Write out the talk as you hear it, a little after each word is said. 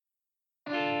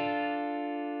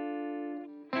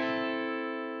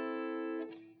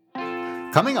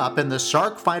Coming up in the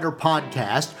Sarc Fighter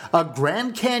podcast, a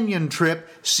Grand Canyon trip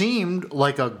seemed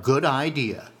like a good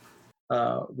idea.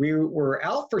 We were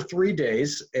out for 3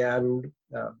 days, and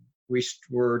we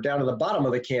were down at the bottom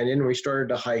of the canyon, and we started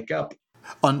to hike up.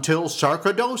 Until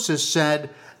sarcoidosis said,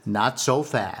 not so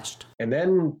fast. And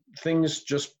then things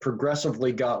just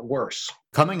progressively got worse.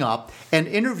 Coming up, an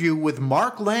interview with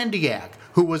Mark Landiak,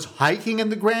 who was hiking in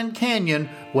the Grand Canyon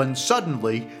when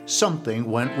suddenly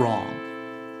something went wrong.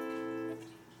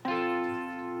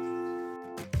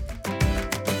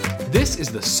 This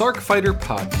is the Sarc Fighter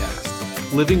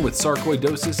podcast, living with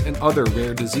sarcoidosis and other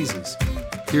rare diseases.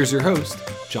 Here's your host,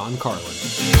 John Carlin.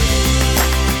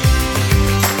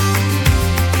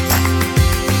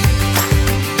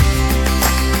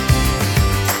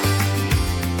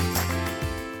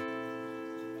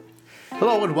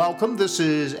 Hello and welcome. This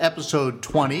is episode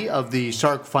 20 of the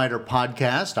Sarc Fighter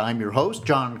podcast. I'm your host,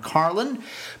 John Carlin.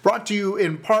 Brought to you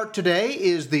in part today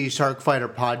is the Sarc Fighter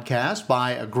podcast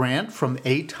by a grant from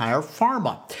aTyr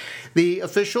Pharma. The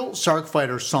official Sarc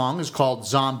Fighter song is called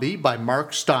Zombie by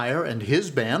Mark Steyer and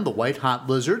his band, the White Hot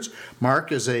Lizards.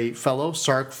 Mark is a fellow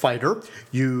Sarc Fighter.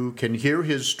 You can hear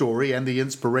his story and the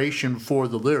inspiration for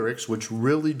the lyrics, which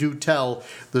really do tell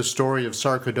the story of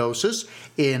sarcoidosis,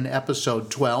 in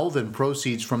episode 12, and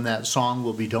proceeds from that song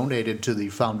will be donated to the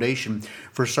Foundation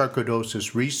for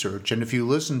Sarcoidosis Research. And if you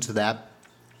listen to that,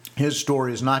 his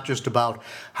story is not just about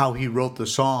how he wrote the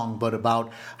song, but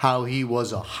about how he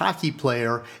was a hockey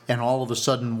player and all of a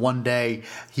sudden one day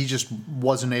he just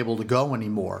wasn't able to go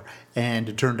anymore. And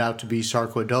it turned out to be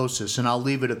sarcoidosis. And I'll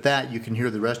leave it at that. You can hear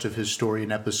the rest of his story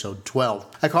in episode 12.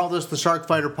 I call this the Sarc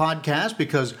Fighter podcast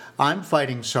because I'm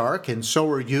fighting Sarc, and so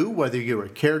are you, whether you're a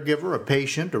caregiver, a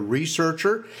patient, a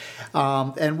researcher.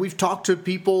 And we've talked to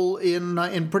people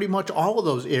in pretty much all of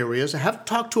those areas. I haven't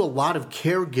talked to a lot of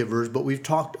caregivers, but we've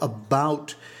talked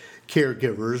about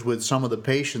caregivers with some of the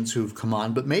patients who've come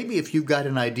on. But maybe if you've got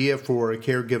an idea for a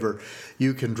caregiver,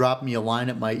 you can drop me a line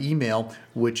at my email,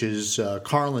 which is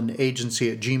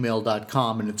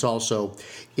carlinagency@gmail.com, and it's also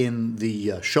in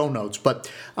the show notes. But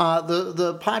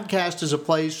the podcast is a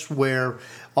place where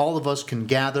all of us can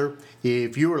gather.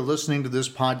 If you are listening to this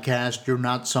podcast, you're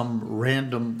not some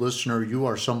random listener. You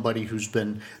are somebody who's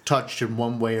been touched in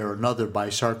one way or another by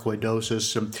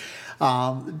sarcoidosis.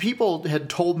 People had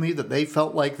told me that they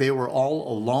felt like they were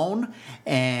all alone,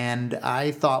 and I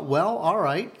thought, well, all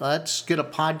right, let's get a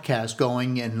podcast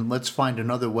going and let's find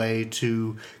another way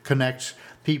to connect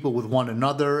people with one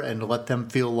another and let them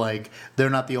feel like they're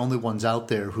not the only ones out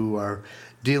there who are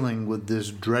dealing with this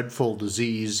dreadful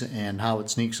disease and how it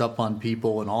sneaks up on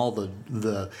people and all the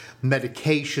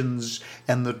medications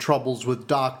and the troubles with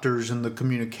doctors and the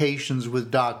communications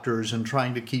with doctors and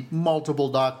trying to keep multiple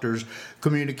doctors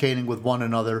communicating with one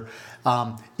another.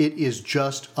 It is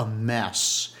just a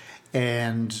mess.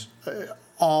 And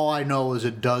all I know is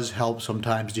it does help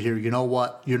sometimes to hear, you know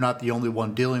what, you're not the only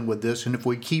one dealing with this. And if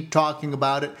we keep talking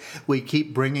about it, we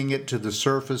keep bringing it to the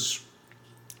surface,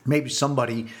 maybe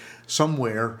somebody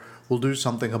somewhere will do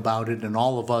something about it, and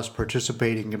all of us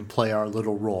participating can play our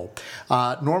little role.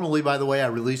 Normally, by the way, I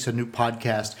release a new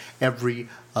podcast every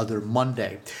other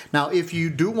Monday. Now, if you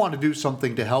do want to do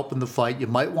something to help in the fight, you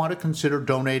might want to consider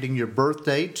donating your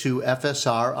birthday to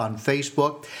FSR on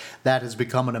Facebook. That has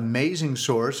become an amazing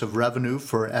source of revenue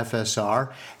for FSR,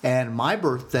 and my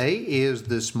birthday is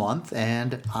this month,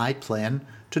 and I plan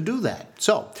to do that.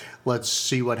 So let's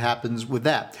see what happens with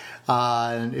that.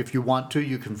 And if you want to,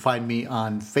 you can find me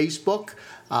on Facebook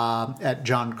at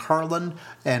John Carlin,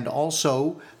 and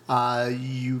also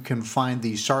you can find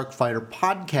the Sarc Fighter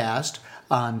podcast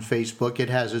on Facebook. It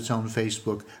has its own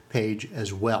Facebook page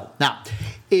as well. Now,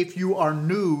 if you are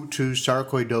new to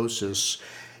sarcoidosis,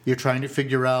 you're trying to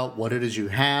figure out what it is you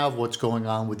have, what's going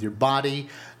on with your body,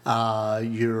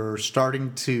 you're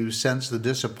starting to sense the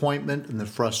disappointment and the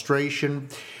frustration,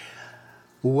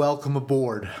 welcome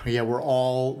aboard. Yeah, we're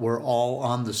all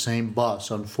on the same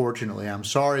bus, unfortunately. I'm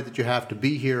sorry that you have to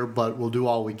be here, but we'll do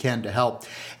all we can to help.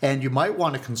 And you might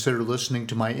want to consider listening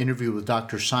to my interview with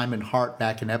Dr. Simon Hart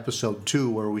back in episode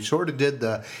 2, where we sort of did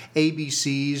the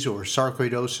ABCs or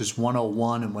Sarcoidosis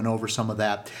 101 and went over some of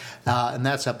that. And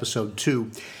that's episode 2.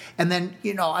 And then,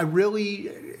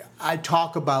 I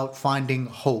talk about finding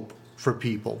hope for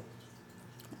people.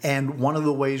 And one of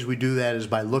the ways we do that is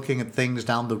by looking at things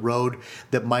down the road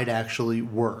that might actually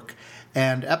work.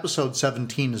 And episode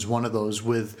 17 is one of those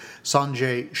with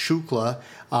Sanjay Shukla.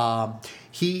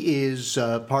 He is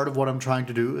part of what I'm trying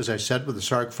to do, as I said, with the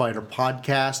Sarc Fighter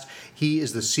podcast. He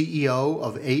is the CEO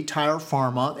of aTyr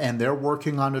Pharma, and they're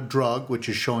working on a drug which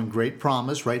is showing great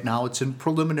promise. Right now it's in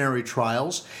preliminary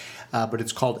trials. but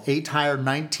it's called ATIRE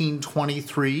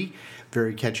 1923.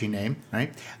 Very catchy name,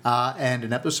 right? And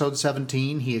in episode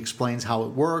 17, he explains how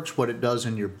it works, what it does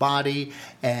in your body,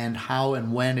 and how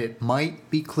and when it might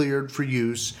be cleared for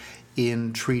use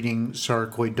in treating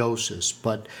sarcoidosis.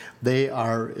 But they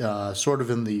are sort of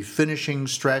in the finishing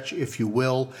stretch, if you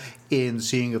will, in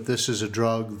seeing if this is a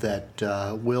drug that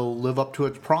will live up to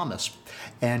its promise.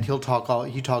 And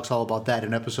he talks all about that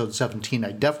in episode 17.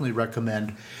 I definitely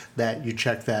recommend that you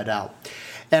check that out.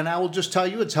 And I will just tell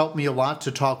you, it's helped me a lot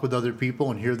to talk with other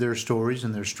people and hear their stories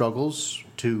and their struggles,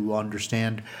 to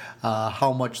understand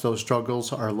how much those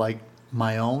struggles are like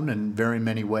my own in very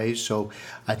many ways. So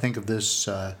I think of this,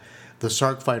 the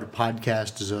Sarkfighter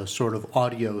podcast, as a sort of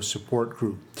audio support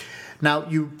group. Now,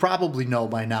 you probably know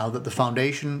by now that the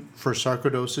Foundation for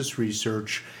Sarcoidosis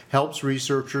Research helps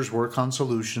researchers work on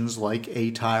solutions like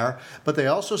ATIRE, but they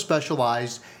also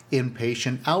specialize in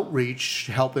patient outreach,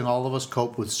 helping all of us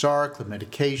cope with SARC, the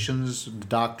medications, the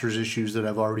doctor's issues that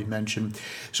I've already mentioned.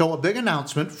 So a big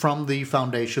announcement from the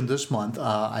foundation this month.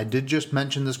 I did just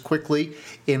mention this quickly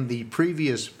in the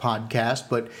previous podcast,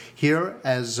 but here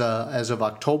as of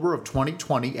October of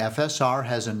 2020, FSR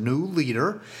has a new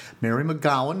leader. Mary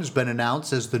McGowan has been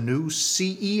announced as the new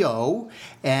CEO,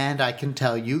 and I can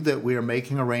tell you that we are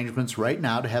making arrangements right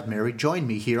now to have Mary join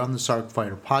me here on the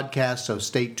Sarkfighter podcast, so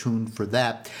stay tuned for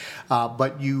that.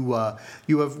 But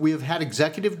we have had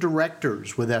executive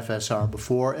directors with FSR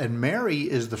before, and Mary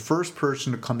is the first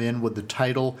person to come in with the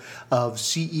title of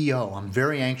CEO. I'm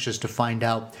very anxious to find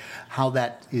out how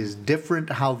that is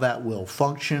different, how that will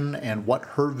function, and what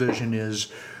her vision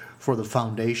is for the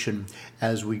foundation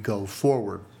as we go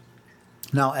forward.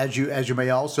 Now, as you may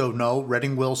also know,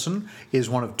 Redding Wilson is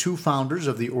one of two founders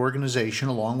of the organization,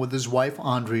 along with his wife,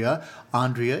 Andrea.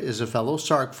 Andrea is a fellow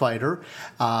Sarkfighter.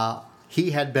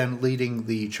 He had been leading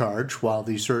the charge while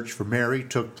the search for Mary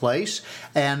took place,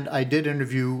 and I did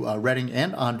interview Redding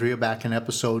and Andrea back in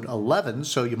episode 11,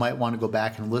 so you might want to go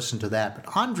back and listen to that.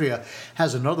 But Andrea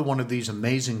has another one of these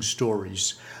amazing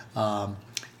stories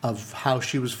of how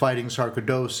she was fighting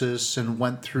sarcoidosis and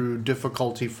went through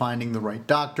difficulty finding the right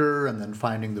doctor and then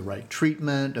finding the right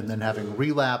treatment and then having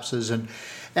relapses and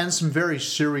some very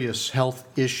serious health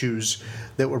issues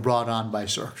that were brought on by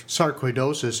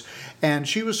sarcoidosis. And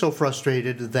she was so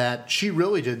frustrated that she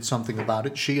really did something about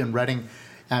it. She and Redding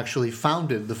actually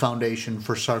founded the Foundation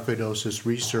for Sarcoidosis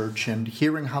Research, and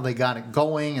hearing how they got it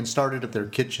going and started at their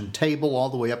kitchen table all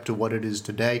the way up to what it is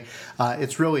today,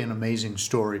 it's really an amazing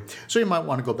story. So you might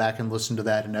want to go back and listen to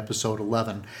that in episode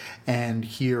 11 and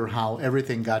hear how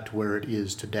everything got to where it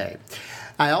is today.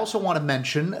 I also want to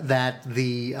mention that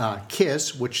the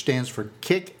KISS, which stands for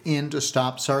Kick In to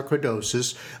Stop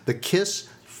Sarcoidosis, the KISS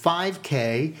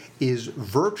 5K is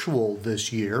virtual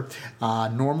this year.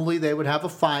 Normally they would have a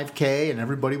 5K and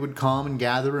everybody would come and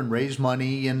gather and raise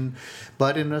money,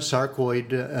 but in a COVID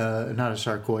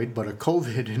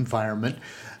environment.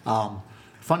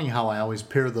 Funny how I always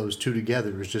pair those two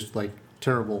together. It's just like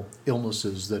terrible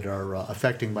illnesses that are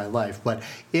affecting my life. But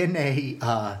in a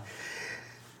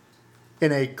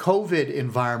COVID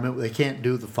environment, they can't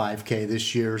do the 5K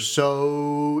this year,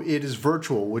 so it is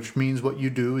virtual, which means what you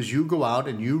do is you go out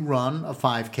and you run a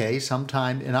 5K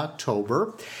sometime in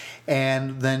October,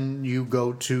 and then you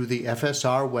go to the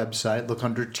FSR website, look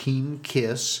under Team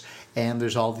KISS, and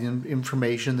there's all the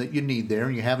information that you need there,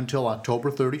 and you have until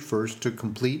October 31st to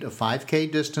complete a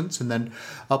 5K distance and then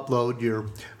upload your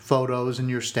photos and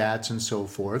your stats and so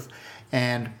forth.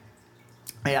 And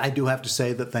I do have to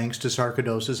say that thanks to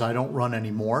sarcoidosis, I don't run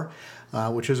anymore,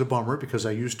 which is a bummer because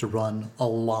I used to run a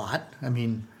lot. I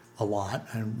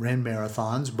ran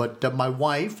marathons, but my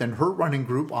wife and her running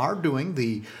group are doing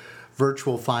the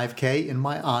virtual 5K in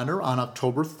my honor on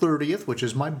October 30th, which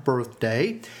is my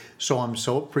birthday. So I'm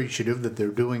so appreciative that they're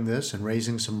doing this and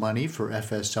raising some money for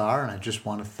FSR, and I just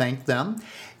want to thank them.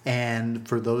 And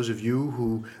for those of you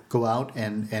who go out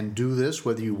and do this,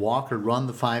 whether you walk or run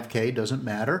the 5K, doesn't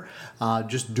matter.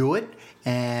 Just do it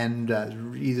and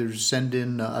either send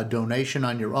in a donation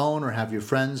on your own or have your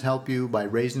friends help you by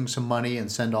raising some money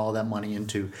and send all that money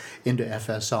into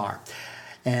FSR.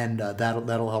 And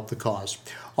that'll help the cause.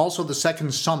 Also, the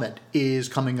second summit is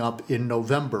coming up in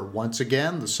November. Once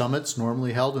again, the summit's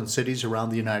normally held in cities around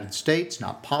the United States.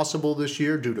 Not possible this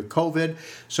year due to COVID,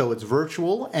 so it's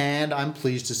virtual, and I'm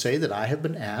pleased to say that I have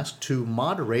been asked to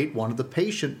moderate one of the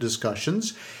patient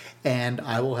discussions, and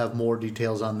I will have more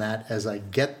details on that as I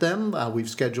get them. We've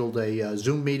scheduled a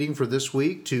Zoom meeting for this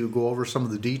week to go over some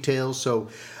of the details, so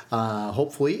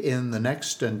hopefully in the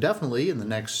next, and definitely in the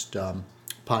next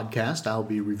podcast, I'll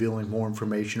be revealing more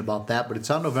information about that, but it's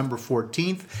on November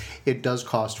 14th. It does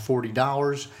cost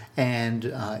 $40, and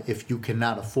if you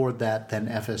cannot afford that, then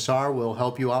FSR will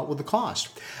help you out with the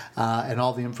cost. And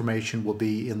all the information will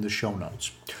be in the show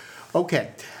notes.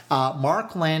 Okay,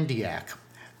 Mark Landiak,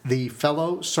 the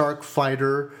fellow Sark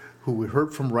fighter who we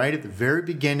heard from right at the very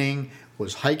beginning,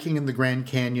 was hiking in the Grand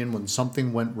Canyon when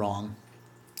something went wrong.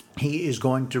 He is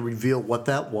going to reveal what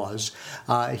that was.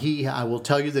 I will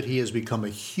tell you that he has become a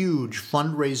huge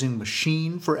fundraising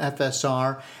machine for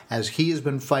FSR as he has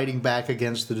been fighting back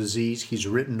against the disease. He's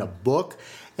written a book,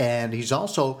 and he's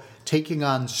also taking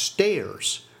on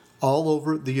stairs all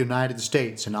over the United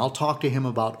States. And I'll talk to him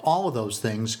about all of those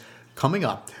things coming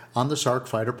up on the Sark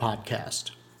Fighter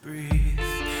podcast. Breathe,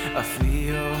 I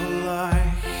feel like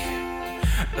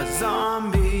a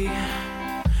zombie,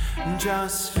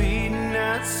 just feeding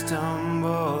and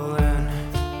stumbling.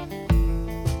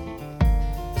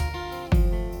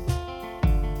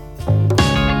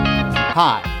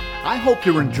 Hi, I hope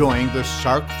you're enjoying the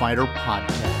Sark Fighter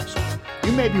podcast.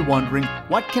 You may be wondering,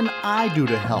 what can I do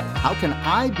to help? How can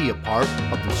I be a part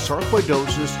of the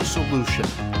sarcoidosis solution?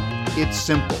 It's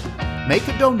simple. Make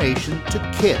a donation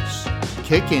to KISS,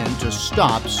 Kick In to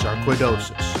Stop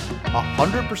Sarcoidosis.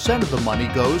 100% of the money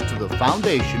goes to the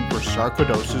Foundation for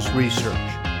Sarcoidosis Research.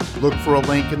 Look for a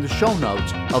link in the show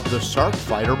notes of the Sark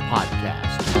Fighter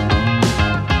podcast.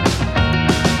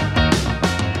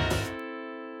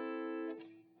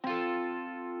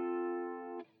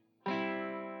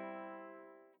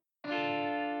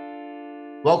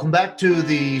 Welcome back to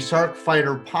the Sark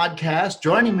Fighter podcast.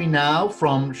 Joining me now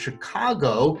from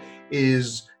Chicago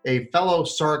is a fellow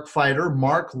Sark fighter,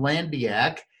 Mark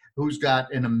Landiak, who's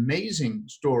got an amazing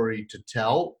story to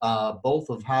tell, both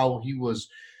of how he was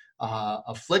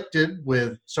afflicted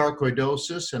with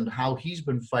sarcoidosis and how he's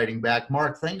been fighting back.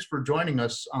 Mark, thanks for joining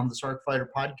us on the Sark Fighter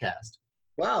podcast.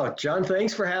 Wow, John,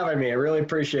 thanks for having me. I really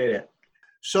appreciate it.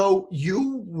 So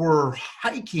you were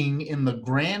hiking in the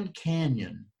Grand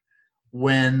Canyon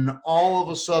when all of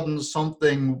a sudden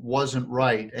something wasn't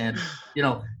right. And,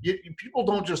 people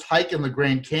don't just hike in the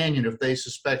Grand Canyon if they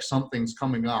suspect something's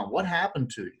coming on. What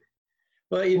happened to you?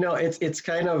 Well, it's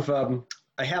kind of,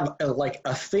 I have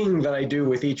a thing that I do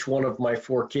with each one of my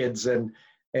 4 kids. And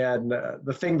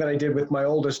the thing that I did with my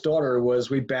oldest daughter was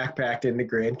we backpacked in the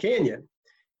Grand Canyon.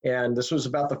 And this was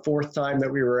about the 4th time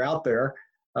that we were out there.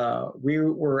 We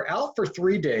were out for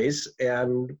 3 days,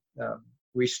 and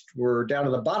we were down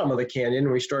at the bottom of the canyon,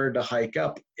 and we started to hike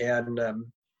up. And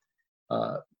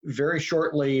very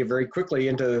quickly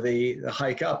into the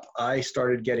hike up, I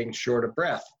started getting short of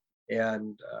breath,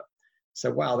 and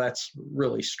said, wow, that's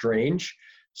really strange.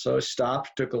 So I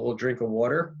stopped, took a little drink of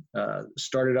water,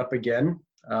 started up again.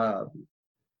 And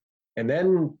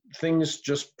then things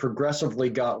just progressively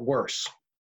got worse.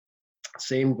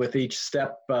 Same with each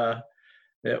step.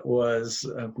 It was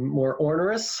more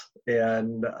onerous,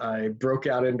 and I broke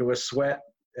out into a sweat.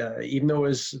 Even though it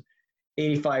was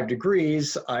 85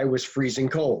 degrees, I was freezing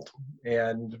cold.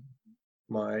 And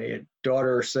my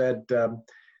daughter said,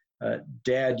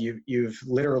 Dad, you've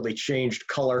literally changed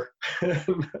color.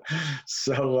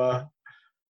 So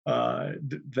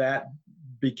that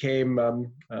became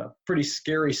a pretty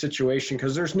scary situation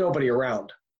because there's nobody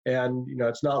around. And,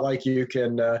 it's not like you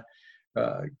can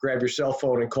grab your cell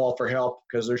phone and call for help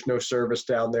because there's no service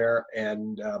down there.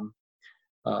 And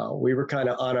we were kind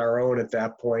of on our own at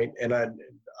that point. And I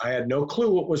had no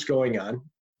clue what was going on.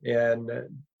 And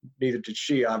neither did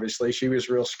she, obviously. She was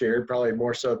real scared, probably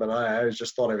more so than I. I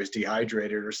just thought I was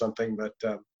dehydrated or something, but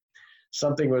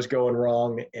something was going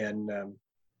wrong. And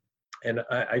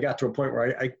I got to a point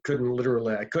where I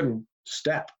couldn't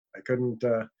step. I couldn't,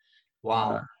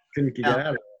 couldn't get out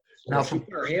of it. Now, she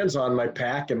put her hands on my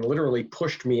pack and literally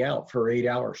pushed me out for 8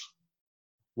 hours.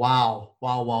 Wow.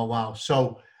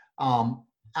 So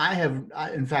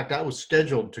in fact, I was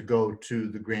scheduled to go to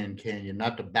the Grand Canyon,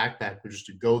 not to backpack, but just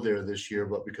to go there this year.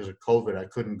 But because of COVID, I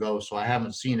couldn't go. So I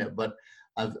haven't seen it. But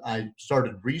I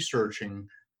started researching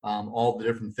all the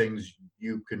different things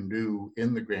you can do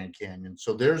in the Grand Canyon.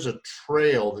 So there's a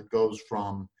trail that goes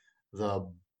from the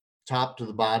top to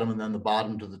the bottom and then the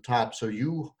bottom to the top. So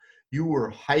you were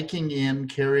hiking in,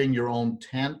 carrying your own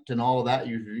tent and all of that.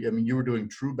 You were doing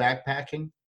true backpacking?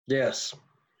 Yes.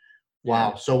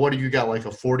 Wow. So what do you got, like a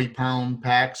 40-pound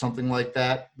pack, something like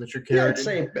that you're carrying? Yeah, I'd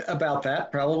say about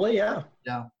that, probably, yeah.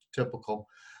 Yeah, typical.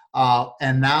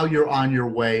 And now you're on your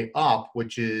way up,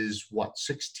 which is what,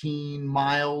 16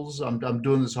 miles? I'm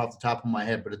doing this off the top of my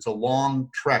head, but it's a long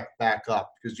trek back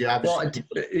up because you obviously.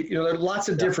 Well, there are lots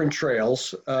of different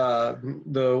trails.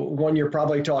 The one you're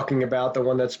probably talking about, the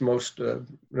one that's most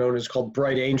known is called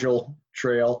Bright Angel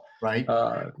Trail. Right.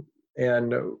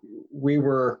 And we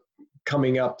were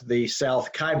coming up the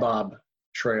South Kaibab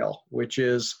Trail, which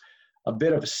is a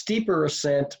bit of a steeper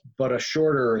ascent, but a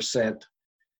shorter ascent.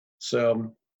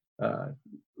 So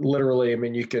literally, I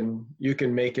mean, you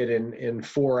can make it in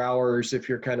 4 hours if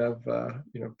you're kind of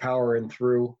powering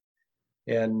through,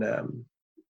 and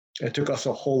it took us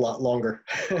a whole lot longer.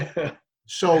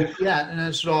 So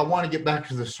I want to get back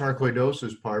to the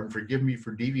sarcoidosis part, and forgive me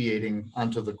for deviating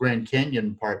onto the Grand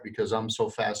Canyon part because I'm so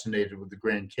fascinated with the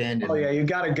Grand Canyon. Oh yeah, you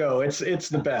got to go. It's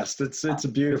the best. It's a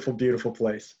beautiful, beautiful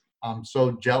place. I'm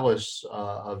so jealous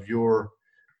of your,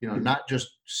 not just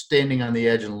standing on the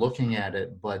edge and looking at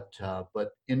it, but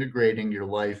integrating your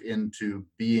life into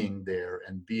being there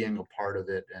and being a part of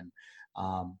it. And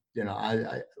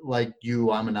I like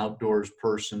you, I'm an outdoors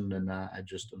person, and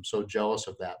I'm so jealous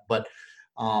of that. But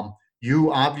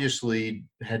you obviously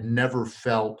had never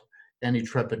felt any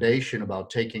trepidation about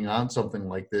taking on something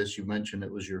like this. You mentioned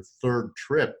it was your third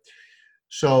trip.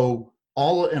 So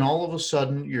all of a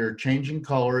sudden you're changing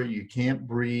color, you can't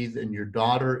breathe, and your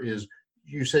daughter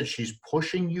you said she's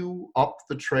pushing you up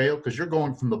the trail because you're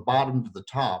going from the bottom to the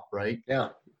top, right? Yeah.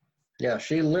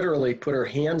 She literally put her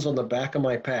hands on the back of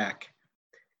my pack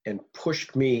and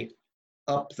pushed me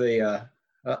up the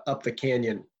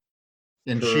canyon.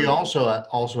 And she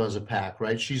also has a pack,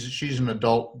 right? She's an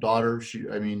adult daughter.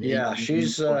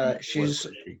 She's a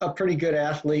pretty good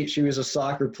athlete. She was a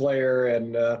soccer player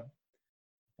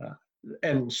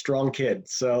and strong kid.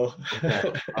 So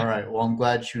okay. All right. Well, I'm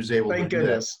glad she was able Thank to do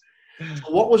goodness. that.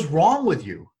 So what was wrong with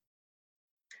you?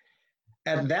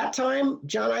 At that time,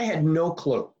 John, I had no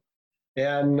clue.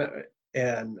 And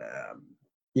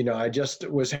I just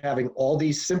was having all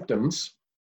these symptoms,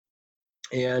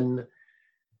 and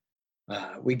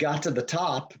we got to the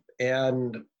top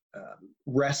and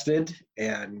rested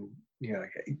and,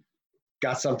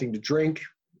 got something to drink.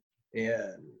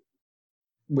 And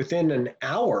within an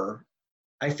hour,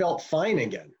 I felt fine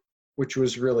again, which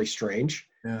was really strange.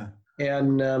 Yeah.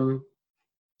 And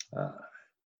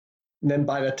then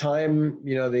by the time,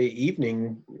 the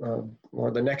evening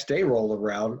or the next day rolled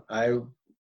around, I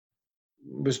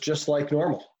was just like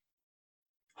normal.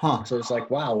 Huh. So it's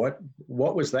like, wow,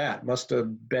 what was that? Must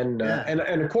have been, and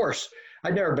of course,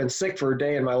 I'd never been sick for a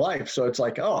day in my life. So it's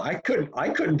like, oh, I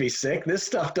couldn't be sick. This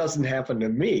stuff doesn't happen to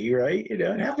me, right? It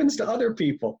happens to other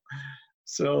people.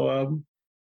 So,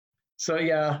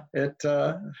 yeah,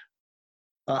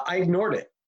 I ignored it.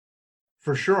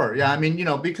 For sure. Yeah. I mean,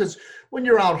 because when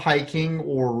you're out hiking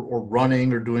or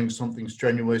running or doing something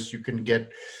strenuous, you can get,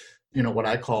 what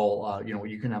I call,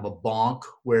 you can have a bonk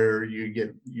where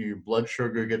your blood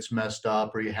sugar gets messed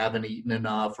up, or you haven't eaten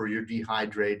enough, or you're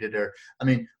dehydrated,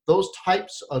 those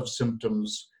types of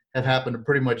symptoms have happened to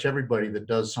pretty much everybody that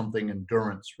does something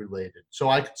endurance related. So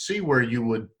I could see where you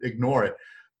would ignore it,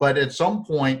 but at some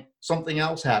point something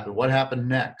else happened. What happened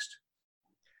next?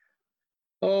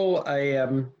 Oh,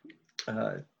 I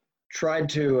tried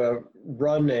to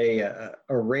run a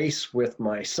race with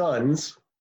my sons,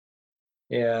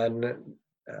 and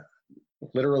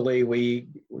literally we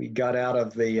got out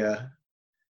of the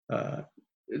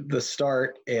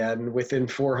start, and within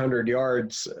 400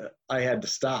 yards, I had to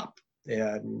stop,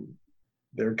 and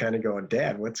they're kind of going,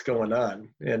 "Dad, what's going on?"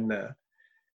 And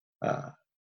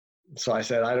so I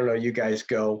said, "I don't know, you guys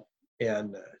go."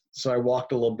 And so I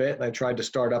walked a little bit, and I tried to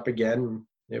start up again.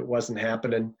 It wasn't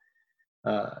happening.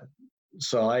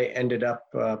 So I ended up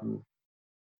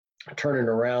turning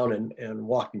around and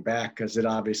walking back because it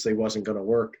obviously wasn't going to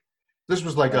work. This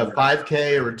was like a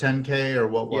 5K or a 10K or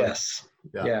what was Yes.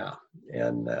 It? Yeah.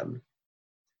 And,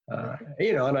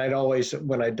 and I'd always,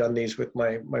 when I'd done these with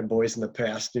my boys in the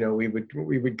past, we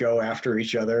would go after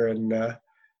each other, and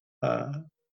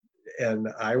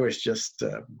I was just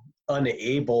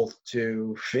unable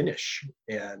to finish.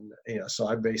 And, so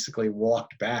I basically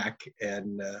walked back,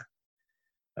 and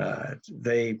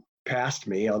they passed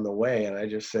me on the way, and I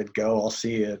just said, "Go, I'll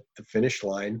see you at the finish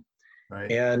line."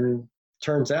 Right. And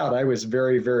turns out I was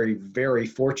very, very, very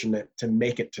fortunate to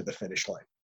make it to the finish line.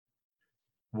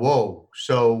 Whoa.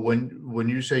 So when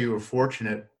you say you were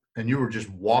fortunate and you were just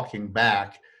walking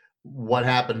back, what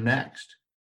happened next?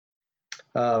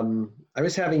 I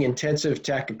was having intensive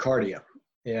tachycardia,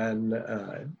 and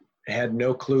had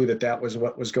no clue that was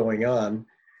what was going on.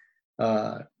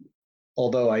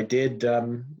 Although I did,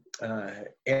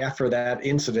 after that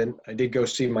incident, I did go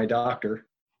see my doctor,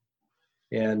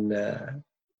 and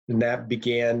that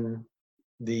began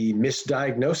the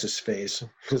misdiagnosis phase,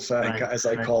 as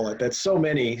I call it, that so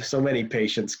many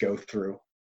patients go through.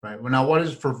 Right. Well, now, what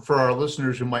is, for our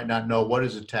listeners who might not know, what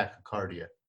is a tachycardia?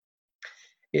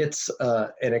 It's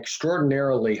an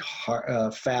extraordinarily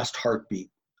fast heartbeat.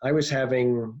 I was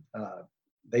having,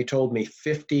 they told me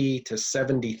 50 to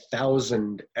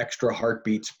 70,000 extra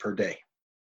heartbeats per day.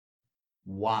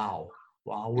 Wow.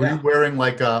 Were you wearing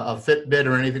like a Fitbit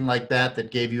or anything like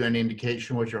that gave you any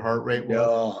indication what your heart rate was?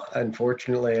 No,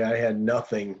 unfortunately, I had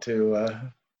nothing to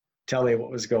tell me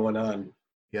what was going on.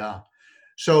 Yeah.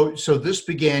 So this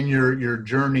began your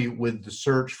journey with the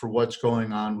search for what's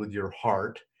going on with your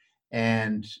heart.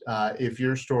 And if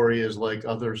your story is like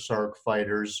other SARC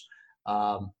fighters,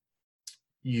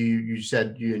 you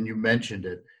said, and you mentioned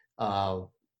it,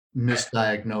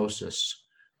 misdiagnosis.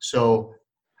 So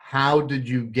how did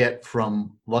you get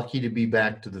from lucky to be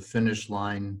back to the finish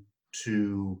line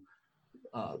to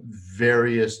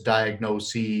various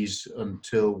diagnoses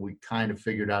until we kind of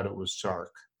figured out it was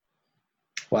SARC?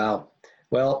 Wow.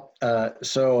 Well,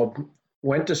 so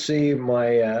went to see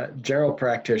my general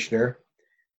practitioner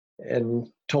and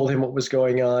told him what was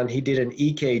going on. He did an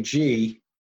EKG,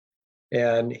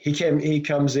 and he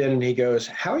comes in and he goes,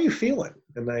 "How are you feeling?"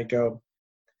 And I go,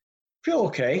 "Feel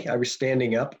okay." I was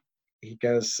standing up. He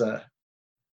goes,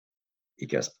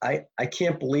 I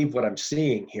can't believe what I'm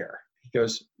seeing here. He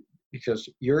goes, because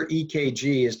your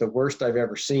EKG is the worst I've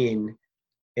ever seen.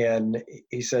 And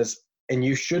he says, and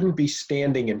you shouldn't be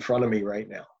standing in front of me right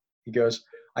now. He goes,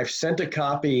 I've sent a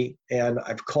copy and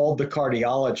I've called the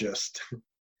cardiologist,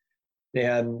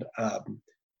 and I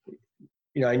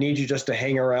need you just to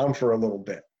hang around for a little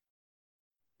bit.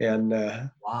 And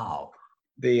wow.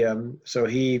 So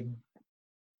he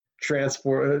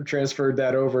transferred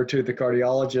that over to the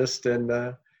cardiologist, and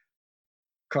the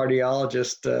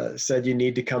cardiologist said, you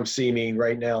need to come see me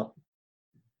right now.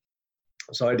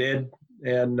 So I did,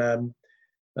 and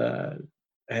I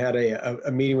had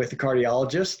a meeting with the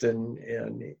cardiologist,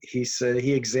 and he said,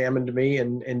 he examined me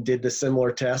and did the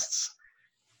similar tests.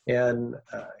 And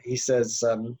he says,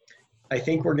 I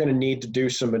think we're going to need to do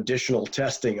some additional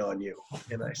testing on you.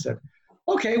 And I said,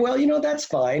 okay, well, that's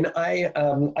fine. I've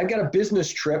got a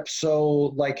business trip.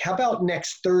 So like, how about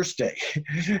next Thursday?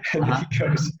 And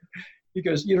he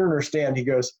goes, you don't understand. He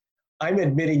goes, I'm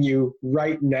admitting you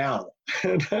right now.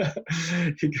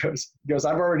 he goes,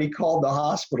 I've already called the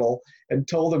hospital and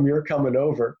told them you're coming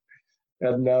over.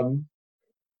 And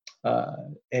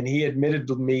he admitted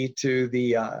me to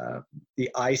the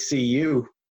ICU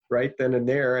right then and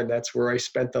there. And that's where I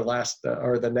spent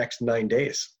the next 9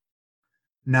 days.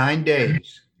 9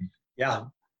 days. Yeah.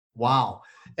 Wow.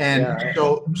 And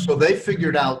so they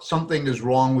figured out something is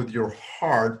wrong with your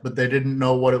heart, but they didn't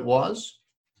know what it was?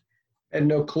 And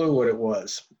no clue what it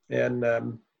was. And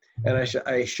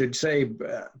I should say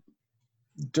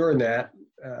during that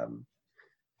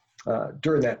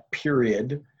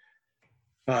period,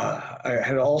 I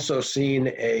had also seen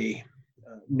two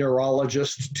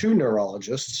neurologists,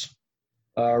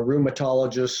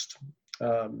 rheumatologist,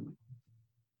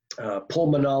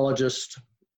 pulmonologist,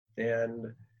 and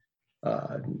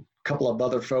a couple of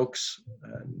other folks,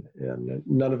 and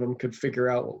none of them could figure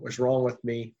out what was wrong with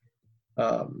me.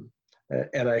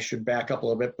 And I should back up a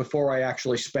little bit. Before I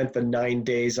actually spent the 9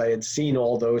 days, I had seen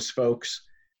all those folks,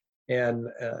 and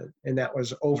that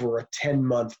was over a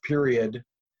 10-month period.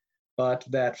 But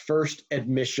that first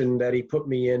admission that he put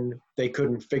me in, they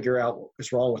couldn't figure out what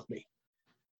was wrong with me.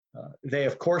 They,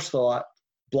 of course, thought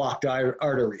blocked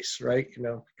arteries, right?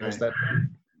 Because that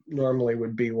normally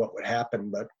would be what would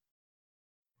happen, but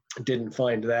didn't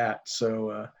find that.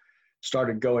 So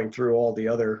started going through all the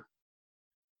other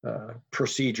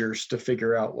procedures to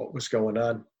figure out what was going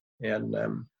on, and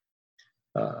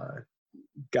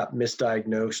got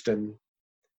misdiagnosed.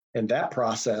 And that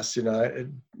process,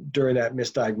 during that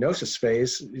misdiagnosis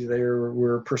phase, they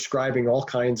were prescribing all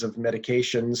kinds of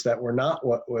medications that were not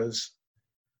what was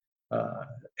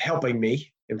helping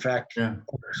me. In fact,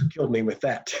 almost killed me with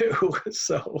that too.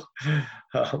 So,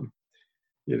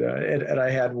 and I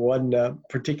had one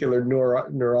particular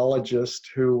neurologist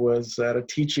who was at a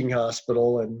teaching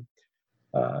hospital, and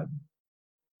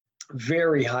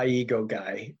very high ego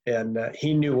guy. And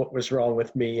he knew what was wrong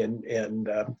with me, and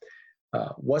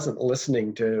wasn't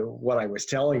listening to what I was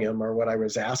telling him or what I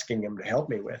was asking him to help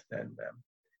me with.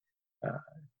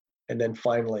 And then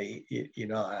finally,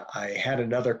 I had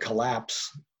another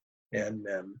collapse, and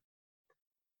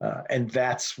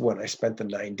that's when I spent the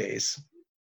 9 days.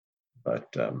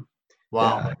 But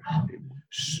wow.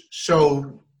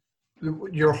 So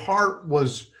your heart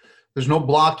was there's no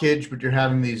blockage, but you're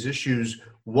having these issues.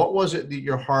 What was it that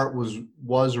your heart was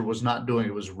or was not doing?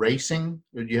 It was racing?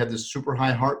 You had this super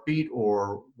high heartbeat,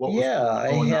 or what was I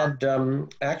going had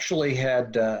actually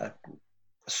had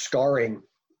scarring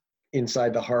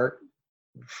inside the heart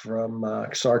from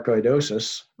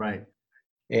sarcoidosis. Right.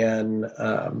 And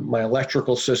my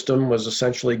electrical system was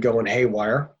essentially going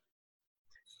haywire.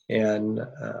 And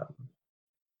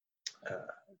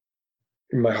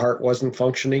my heart wasn't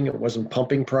functioning. It wasn't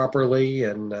pumping properly.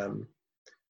 And,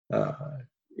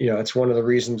 it's one of the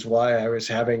reasons why I was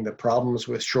having the problems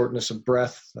with shortness of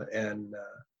breath and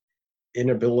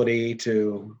inability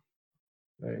to,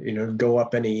 go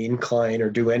up any incline or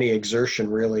do any exertion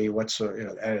really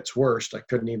at its worst. I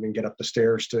couldn't even get up the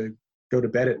stairs to go to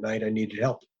bed at night. I needed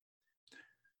help.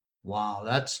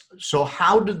 Wow. So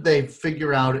how did they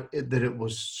figure out that it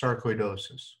was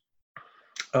sarcoidosis?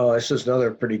 Oh, this is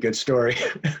another pretty good story.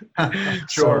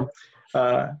 Sure.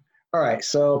 All right.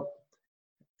 So,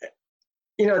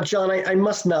 John, I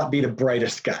must not be the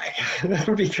brightest guy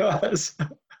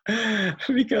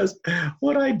because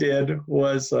what I did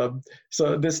was,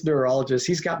 so this neurologist,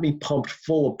 he's got me pumped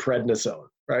full of prednisone,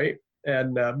 right?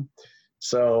 And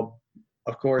so,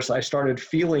 of course, I started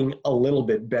feeling a little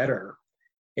bit better.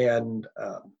 And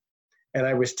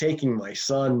I was taking my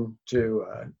son to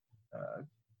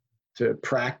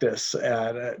practice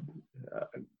at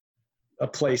a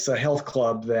place, a health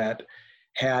club that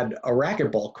had a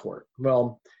racquetball court.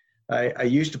 Well, I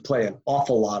used to play an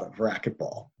awful lot of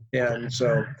racquetball. And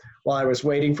so while I was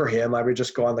waiting for him, I would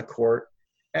just go on the court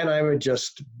and I would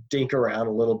just dink around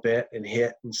a little bit and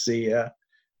hit and see,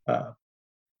 how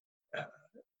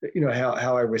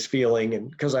I was feeling. And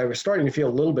because I was starting to feel a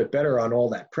little bit better on all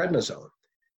that prednisone,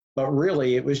 but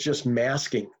really it was just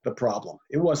masking the problem.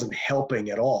 It wasn't helping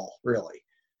at all, really.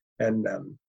 And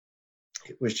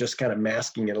it was just kind of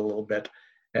masking it a little bit.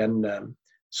 And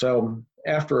so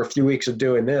after a few weeks of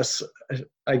doing this,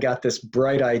 I got this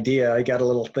bright idea. I got a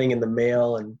little thing in the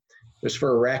mail, and it was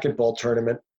for a racquetball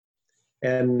tournament.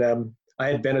 And I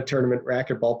had been a tournament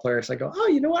racquetball player. So I go, oh,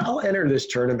 you know what? I'll enter this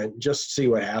tournament and just see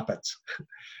what happens.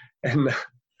 And,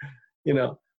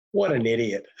 what an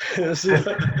idiot.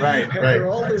 Right.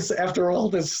 After all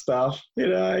this stuff,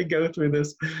 I go through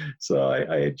this. So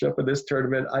I jump in this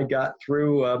tournament. I got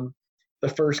through the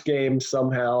first game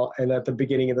somehow. And at the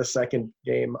beginning of the second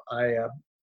game, I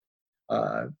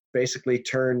basically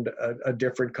turned a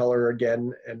different color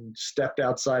again and stepped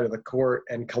outside of the court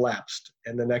and collapsed.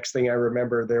 And the next thing I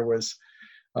remember, there was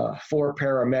 4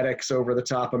 paramedics over the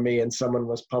top of me and someone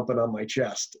was pumping on my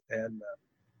chest.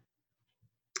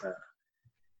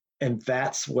 And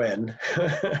that's when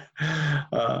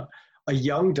a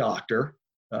young doctor,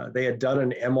 they had done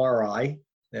an MRI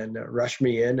and rushed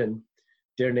me in and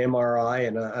did an MRI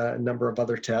and a number of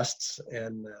other tests.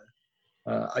 And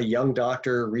a young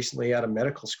doctor recently out of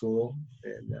medical school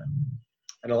and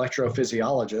an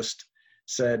electrophysiologist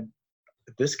said,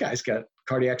 this guy's got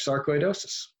cardiac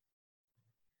sarcoidosis.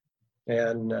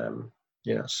 And,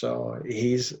 so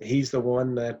he's the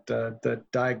one that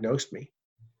diagnosed me.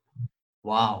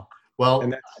 Wow.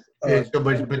 Well,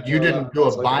 but you didn't do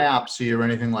a biopsy or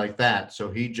anything like that.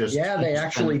 So he just. Yeah, they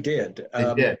actually did.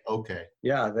 They did. Okay.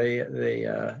 Yeah. They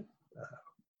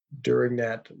during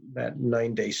that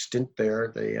 9-day stint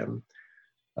there, they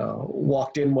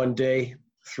walked in one day,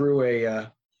 threw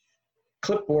a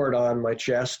clipboard on my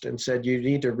chest and said, you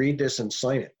need to read this and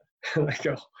sign it. And I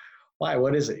go, why,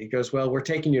 what is it? He goes, well, we're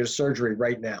taking you to surgery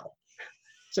right now.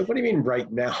 So what do you mean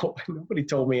right now? Nobody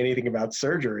told me anything about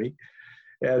surgery.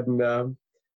 And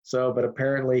but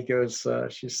apparently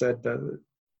she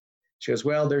goes,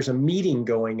 well, there's a meeting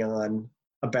going on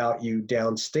about you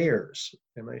downstairs.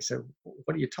 And I said,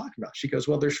 what are you talking about? She goes,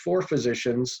 well, there's 4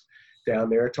 physicians down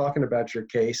there talking about your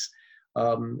case.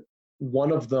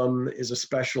 One of them is a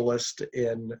specialist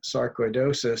in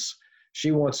sarcoidosis.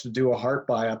 She wants to do a heart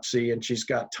biopsy and she's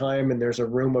got time and there's a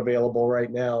room available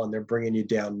right now and they're bringing you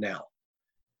down now.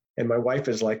 And my wife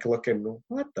is like looking,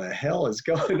 what the hell is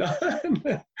going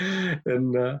on?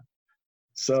 And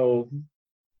so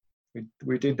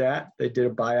we did that. They did a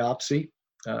biopsy,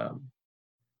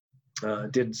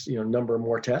 did a number of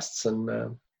more tests,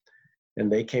 and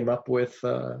they came up with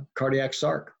cardiac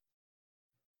sarc.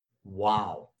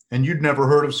 Wow. And you'd never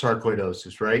heard of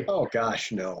sarcoidosis, right? Oh,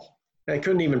 gosh, no. I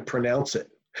couldn't even pronounce it.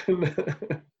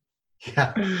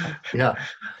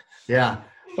 Yeah.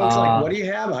 Folks like, what do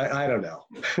you have? I don't know.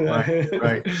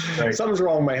 Right. Something's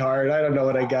wrong with my heart. I don't know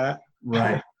what I got.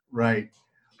 Right.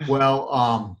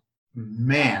 Well,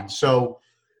 man, so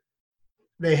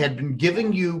they had been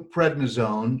giving you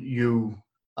prednisone. You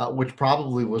which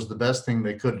probably was the best thing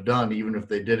they could have done, even if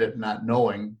they did it not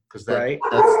knowing, because Right.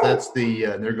 that's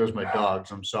the there goes my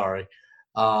dogs. I'm sorry,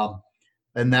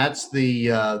 and that's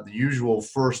the usual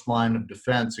first line of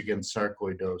defense against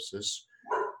sarcoidosis.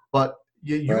 But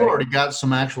you Right. already got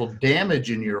some actual damage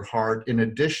in your heart, in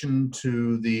addition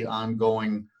to the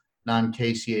ongoing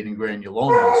non-caseating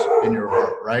granulomas in your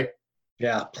heart, right?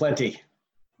 Yeah, plenty.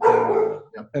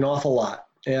 Yep. An awful lot.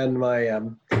 And my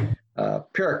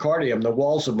pericardium, the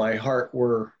walls of my heart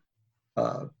were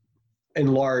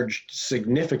enlarged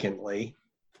significantly.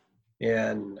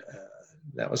 And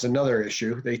that was another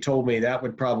issue. They told me that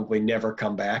would probably never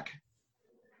come back.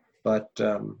 But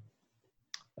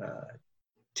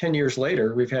 10 years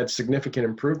later, we've had significant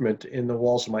improvement in the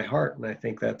walls of my heart. And I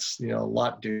think that's, a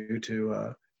lot due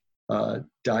to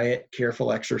diet,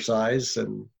 careful exercise,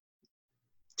 and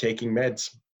taking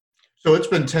meds. So it's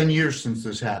been 10 years since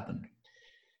this happened.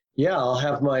 Yeah, I'll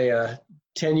have my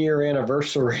 10-year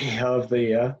anniversary of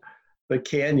the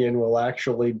Canyon will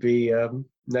actually be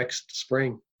next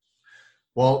spring.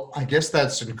 Well, I guess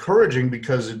that's encouraging,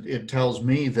 because it tells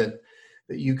me that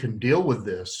you can deal with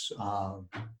this.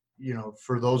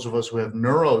 For those of us who have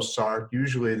neurosarc,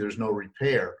 usually there's no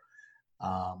repair.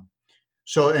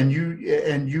 And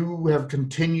you have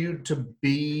continued to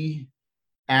be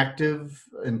active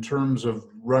in terms of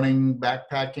running,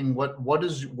 backpacking. What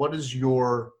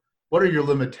are your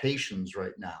limitations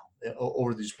right now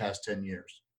over these past 10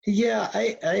 years? Yeah,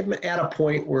 I'm at a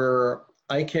point where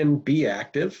I can be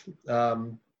active,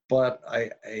 but I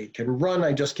can run.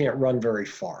 I just can't run very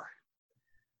far.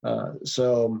 I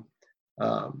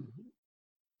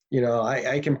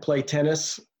can play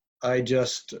tennis. I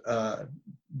just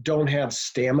don't have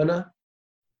stamina.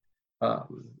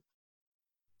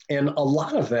 And a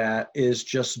lot of that is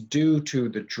just due to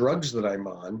the drugs that I'm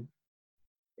on.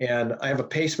 And I have a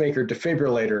pacemaker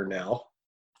defibrillator now.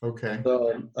 Okay.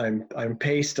 So I'm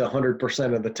paced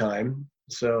 100% of the time.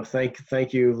 So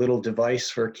thank you, little device,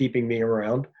 for keeping me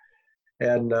around.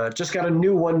 And just got a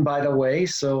new one, by the way.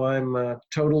 So I'm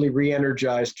totally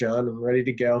re-energized, John. I'm ready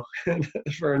to go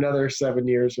for another 7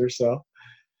 years or so.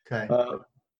 Okay.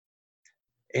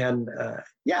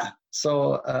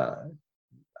 So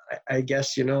I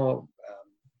guess,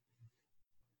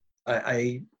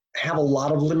 I have a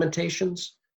lot of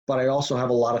limitations, but I also have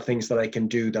a lot of things that I can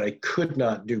do that I could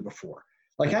not do before.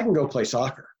 Like I can go play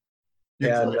soccer.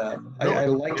 And I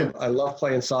love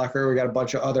playing soccer. We got a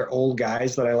bunch of other old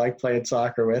guys that I like playing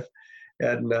soccer with.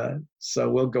 And so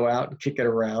we'll go out and kick it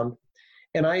around.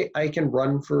 And I can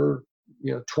run for,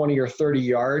 20 or 30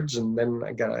 yards. And then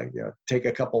I got to take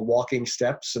a couple walking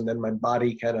steps, and then my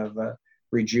body kind of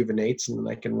rejuvenates, and then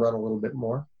I can run a little bit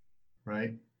more.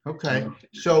 Right. Okay.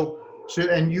 So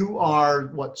and you are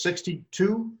what,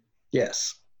 62?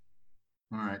 Yes.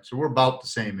 All right. So we're about the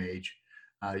same age.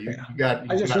 I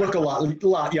just look a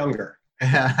lot younger.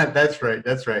 That's right.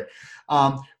 That's right.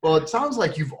 Well, it sounds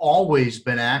like you've always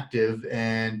been active,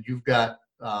 and you've got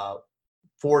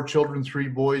 4 children, 3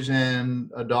 boys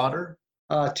and a daughter.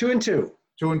 2 and 2.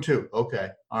 2 and 2. Okay.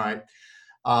 All right.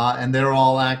 And they're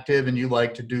all active, and you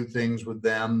like to do things with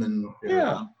them. And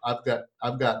yeah, I've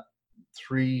got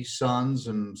 3 sons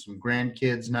and some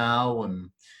grandkids now, and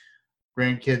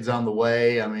grandkids on the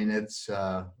way. I mean, it's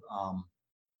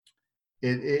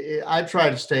I try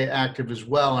to stay active as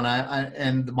well,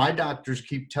 and my doctors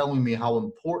keep telling me how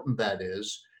important that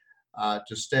is,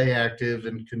 to stay active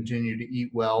and continue to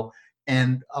eat well.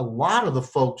 And a lot of the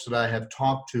folks that I have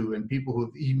talked to and people who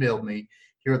have emailed me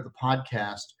here at the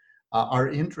podcast are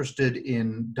interested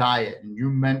in diet. And you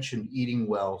mentioned eating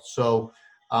well. So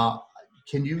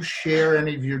can you share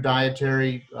any of your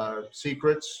dietary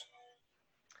secrets?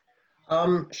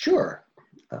 Sure.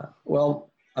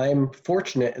 Well, I'm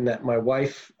fortunate in that my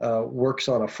wife works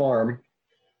on a farm,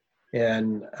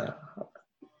 and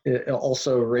it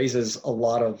also raises a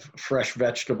lot of fresh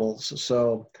vegetables.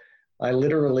 So I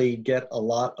literally get a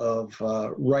lot of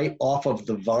right off of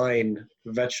the vine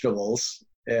vegetables,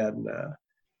 and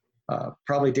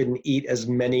probably didn't eat as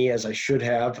many as I should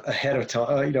have ahead of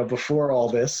time, before all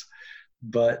this,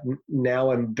 but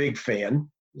now I'm a big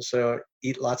fan. So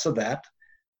eat lots of that.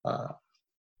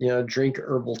 Drink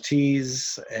herbal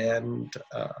teas, and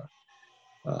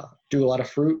do a lot of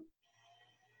fruit.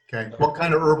 Okay. What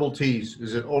kind of herbal teas?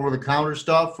 Is it over-the-counter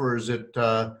stuff, or is it?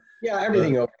 Yeah,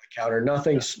 everything over the counter.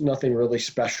 Nothing really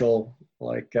special.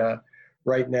 Like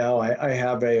right now, I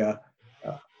have a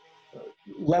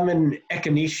lemon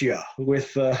echinacea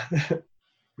with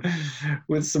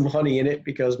with some honey in it,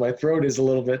 because my throat is a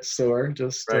little bit sore.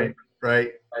 Just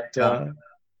right.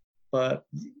 But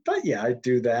yeah, I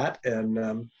do that,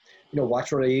 and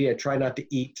watch what I eat. I try not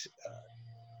to eat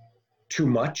too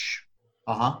much.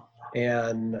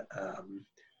 And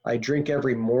I drink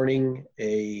every morning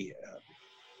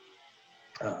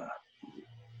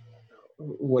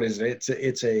what is it?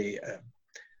 It's a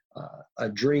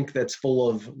drink that's full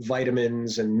of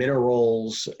vitamins and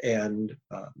minerals and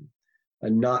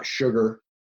not sugar.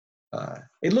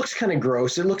 It looks kind of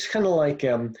gross. It looks kind of like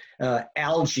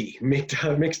algae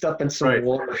mixed up in some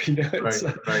water. You know, it's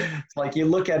like you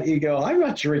look at it, you go, I'm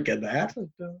not drinking that.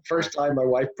 First time my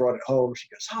wife brought it home, she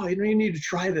goes, oh, you need to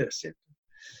try this.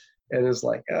 And it's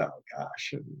like, oh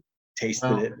gosh, and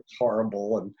tasted it. It's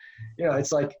horrible. And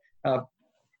it's like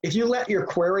if you let your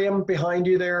aquarium behind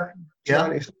you there,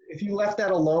 John, if you left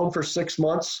that alone for 6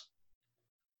 months,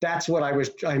 that's what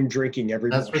I'm drinking every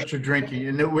morning. That's what you're drinking.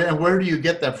 And where do you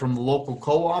get that, from the local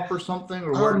co-op or something?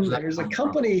 Or where there's a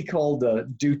company called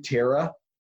doTERRA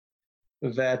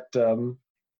that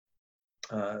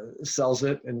sells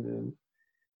it, and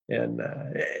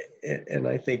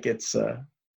I think it's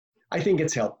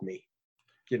helped me.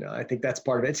 I think that's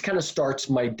part of it. It kind of starts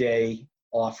my day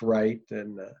off right.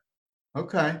 And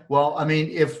okay. Well, I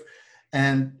mean,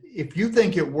 if you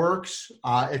think it works,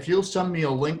 if you'll send me a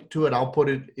link to it, I'll put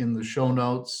it in the show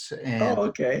notes. And,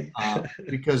 okay.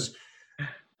 Because,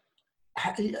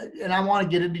 and I want to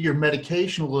get into your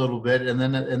medication a little bit, and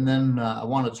then I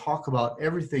want to talk about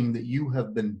everything that you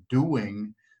have been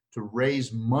doing to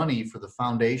raise money for the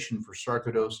Foundation for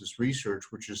Sarcoidosis Research,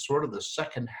 which is sort of the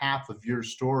second half of your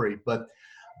story. But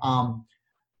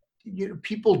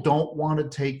people don't want to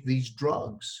take these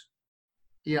drugs.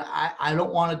 I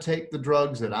don't want to take the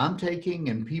drugs that I'm taking,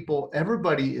 and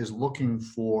everybody is looking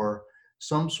for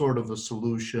some sort of a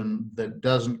solution that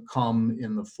doesn't come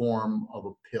in the form of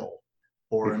a pill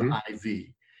or an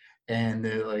IV. And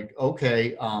they're like,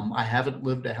 okay, I haven't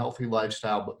lived a healthy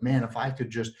lifestyle, but man, if I could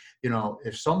just,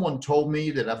 if someone told me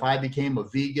that if I became a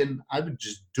vegan, I would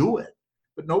just do it.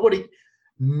 But nobody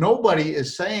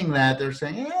is saying that. They're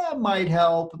saying, it might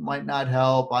help, it might not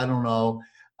help, I don't know.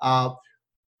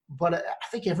 But I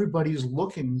think everybody's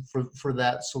looking for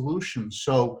that solution.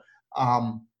 So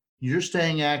you're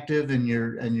staying active, and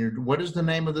you're what is the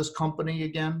name of this company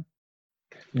again?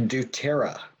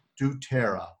 doTERRA.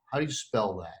 doTERRA. How do you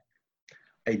spell that?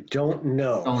 I don't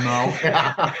know. Don't know?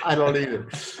 I don't either.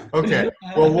 Okay.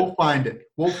 Well, we'll find it.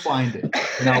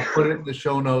 And I'll put it in the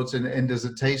show notes. And does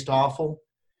it taste awful?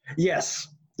 Yes.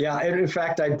 Yeah. And in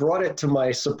fact, I brought it to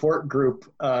my support group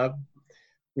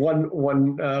one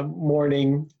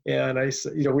morning, and I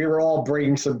said, we were all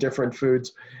bringing some different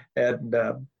foods, and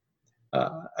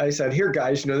I said, here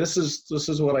guys, this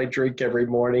is what I drink every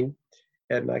morning.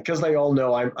 And because they all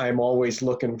know I'm always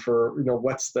looking for,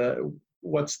 what's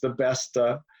the best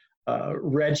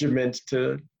regiment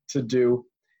to do.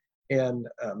 And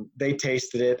they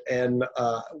tasted it, and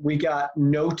we got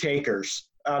no takers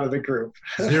out of the group.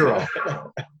 Zero.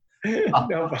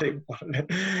 Nobody wanted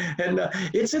it. And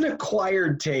it's an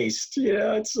acquired taste.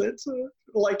 It's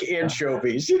like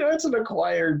anchovies. It's an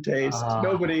acquired taste.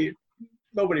 Nobody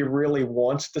really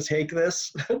wants to take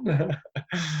this.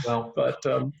 Well, but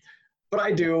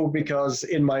I do, because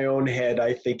in my own head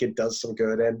I think it does some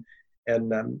good,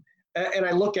 and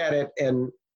I look at it, and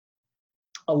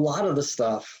a lot of the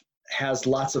stuff has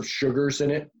lots of sugars in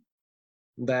it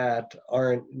that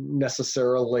aren't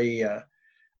necessarily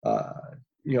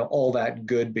all that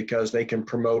good, because they can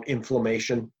promote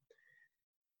inflammation.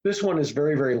 This one is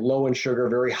very, very low in sugar,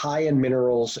 very high in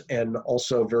minerals, and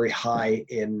also very high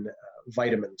in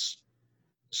vitamins.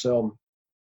 So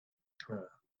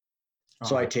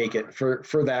I take it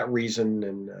for that reason.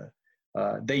 And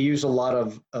they use a lot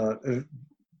of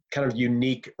kind of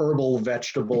unique herbal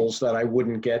vegetables that I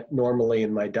wouldn't get normally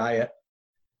in my diet.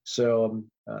 So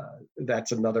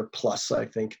that's another plus, I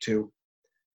think, too.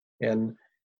 And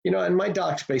and my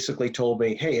docs basically told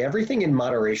me, hey, everything in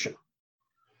moderation.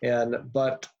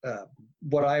 But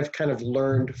what I've kind of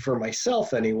learned for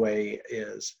myself anyway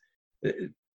is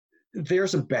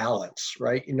there's a balance,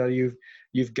 right?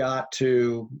 You've got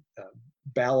to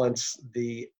balance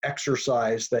the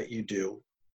exercise that you do.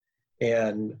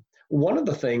 And one of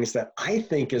the things that I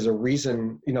think is a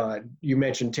reason, you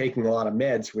mentioned taking a lot of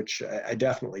meds, which I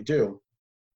definitely do.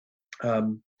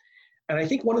 And I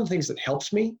think one of the things that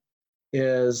helps me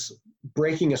is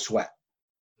breaking a sweat.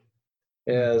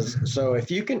 So if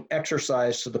you can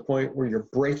exercise to the point where you're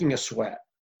breaking a sweat,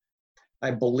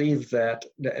 I believe that,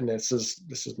 and this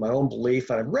is my own belief,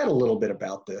 and I've read a little bit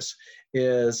about this,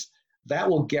 is that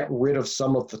will get rid of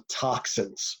some of the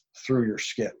toxins through your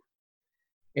skin.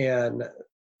 And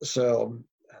so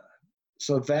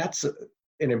that's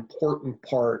an important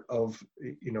part of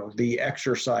the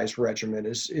exercise regimen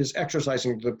is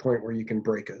exercising to the point where you can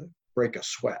break a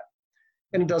sweat.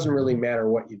 And it doesn't really matter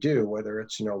what you do, whether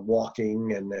it's,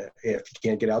 walking, and if you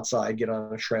can't get outside, get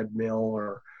on a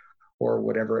treadmill or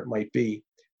whatever it might be.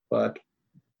 But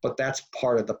that's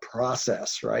part of the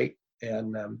process, right?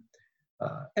 And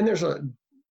there's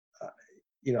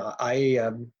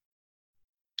I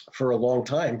for a long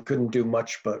time couldn't do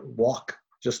much but walk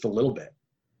just a little bit.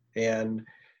 And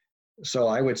so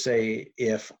I would say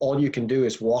if all you can do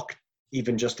is walk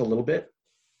even just a little bit,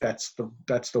 that's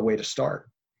the way to start.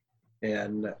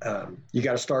 And you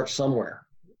got to start somewhere.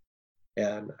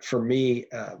 And for me,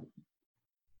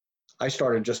 I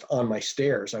started just on my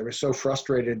stairs. I was so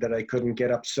frustrated that I couldn't get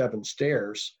up 7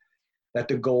 stairs that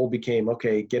the goal became,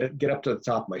 okay, get up to the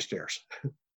top of my stairs.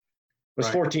 It was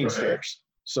 14 stairs.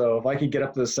 So if I could get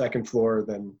up to the second floor,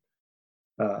 then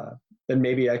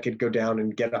maybe I could go down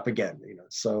and get up again.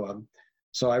 So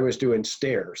I was doing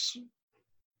stairs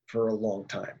for a long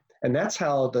time, and that's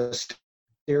how the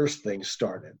stairs thing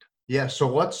started. Yeah. So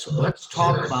let's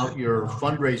talk about your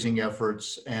fundraising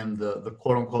efforts and the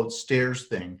quote unquote stairs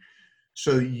thing.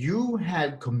 So you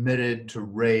had committed to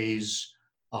raise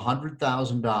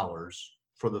 $100,000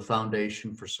 for the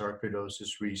Foundation for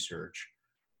Sarcoidosis Research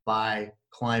by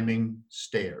climbing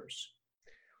stairs.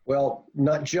 Well,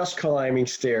 not just climbing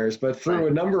stairs, but through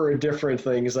a number of different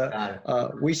things.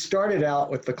 We started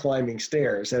out with the climbing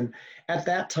stairs. And at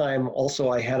that time, also,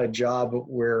 I had a job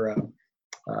where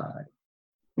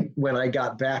when I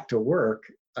got back to work,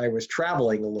 I was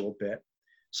traveling a little bit.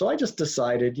 So I just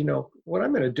decided, what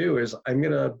I'm going to do is I'm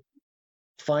going to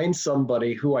find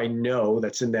somebody who I know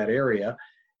that's in that area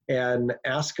and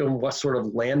ask them what sort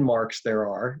of landmarks there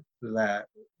are that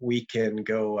we can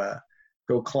go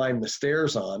climb the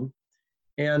stairs on,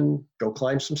 and go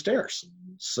climb some stairs.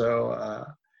 So,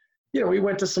 we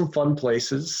went to some fun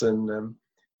places, and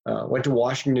went to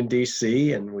Washington,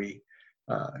 D.C., and we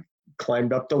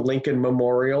climbed up the Lincoln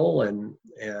Memorial and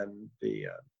the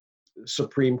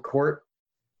Supreme Court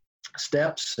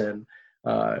steps, and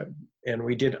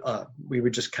we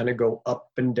would just kind of go up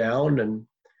and down,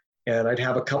 and I'd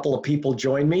have a couple of people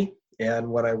join me.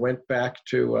 And when I went back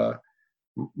to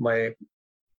my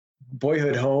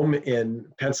boyhood home in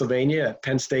Pennsylvania at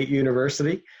Penn State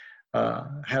University,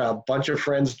 had a bunch of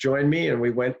friends join me, and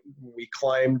we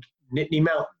climbed Nittany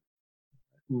Mountain.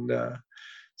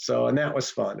 And that was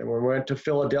fun. And when we went to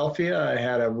Philadelphia, I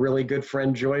had a really good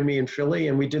friend join me in Philly,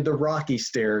 and we did the Rocky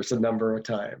Stairs a number of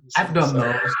times. I've done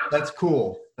those. That's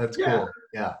cool. That's cool.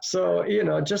 Yeah. So,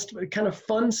 just kind of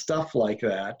fun stuff like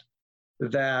that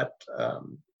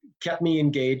kept me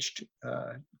engaged,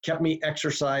 kept me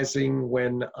exercising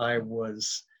when I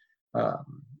was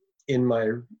in my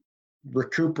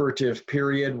recuperative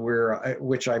period,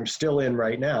 which I'm still in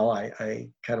right now. I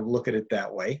kind of look at it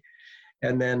that way.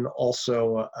 And then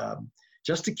also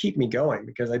just to keep me going,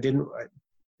 because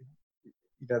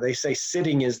they say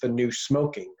sitting is the new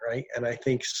smoking, right? And I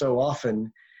think so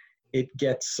often it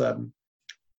gets,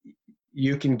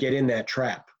 you can get in that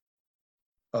trap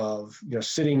of,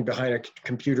 sitting behind a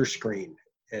computer screen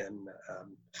and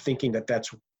thinking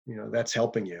that's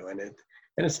helping you. And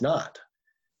it's not.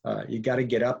 You got to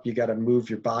get up, you got to move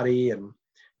your body. And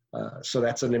so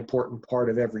that's an important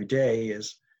part of every day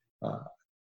is,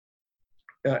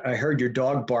 I heard your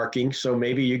dog barking, so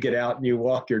maybe you get out and you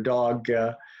walk your dog.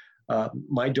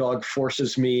 My dog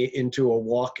forces me into a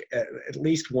walk at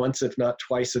least once, if not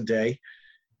twice a day.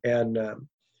 And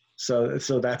so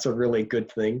that's a really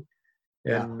good thing.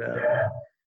 And,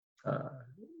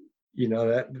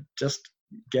 that just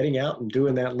getting out and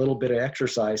doing that little bit of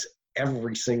exercise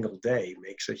every single day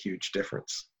makes a huge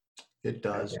difference. It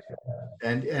does.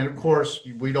 And of course,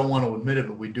 we don't want to admit it,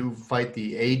 but we do fight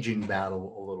the aging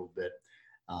battle a little bit.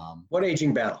 What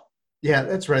aging battle? Yeah,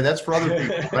 that's right. That's for other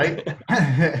people, right?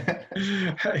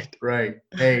 Right.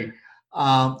 Hey,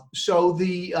 so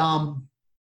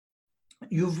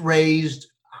you've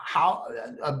raised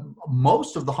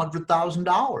most of the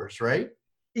 $100,000, right?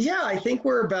 Yeah, I think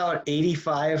we're about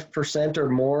 85% or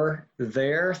more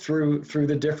there through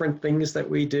the different things that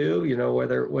we do.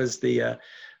 Whether it was the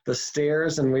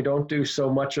stairs, and we don't do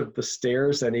so much of the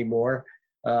stairs anymore.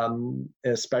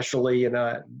 Especially,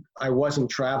 I wasn't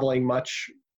traveling much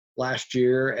last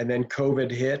year, and then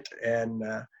COVID hit, and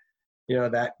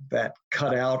that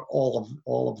cut out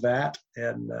all of that.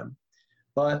 And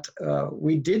but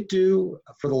we did do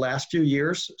for the last few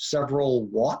years several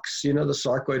walks, the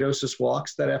sarcoidosis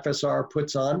walks that FSR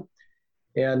puts on.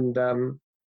 And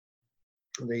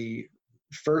the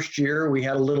first year we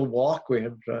had a little walk. We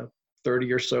had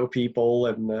 30 or so people,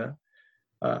 and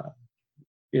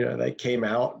they came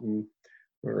out and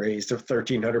we raised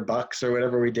 $1,300 or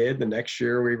whatever we did. The next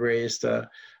year we raised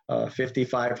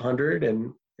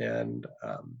 $5,500, And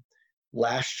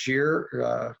last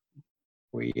year,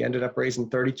 we ended up raising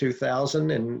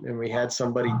 $32,000, and we had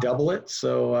somebody double it.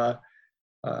 So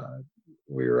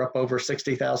we were up over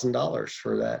 $60,000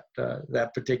 for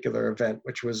that particular event,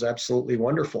 which was absolutely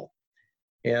wonderful.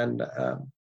 And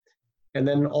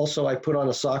then also I put on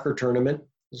a soccer tournament.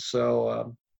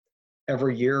 So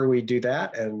every year we do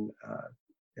that, and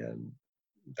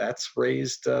that's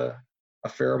raised a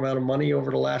fair amount of money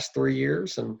over the last 3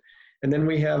 years. And then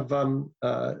we have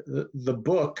the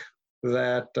book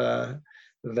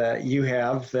that you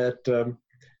have that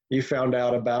you found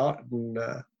out about,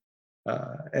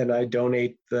 and I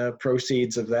donate the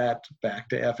proceeds of that back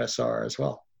to FSR as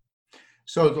well.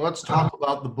 So let's talk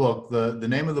about the book. The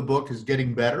name of the book is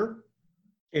Getting Better.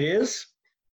 It is.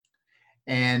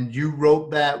 And you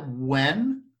wrote that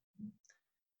when?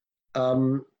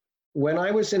 When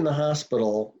I was in the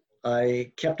hospital,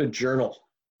 I kept a journal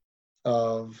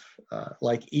of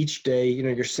like each day,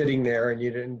 you're sitting there and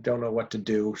you don't know what to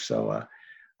do. So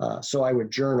I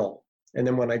would journal. And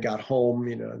then when I got home,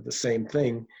 the same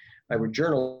thing, I would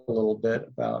journal a little bit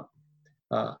about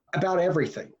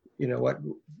everything,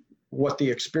 what the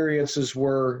experiences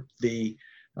were, the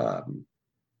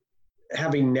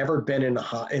having never been in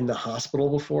the hospital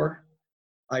before.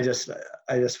 I just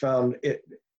found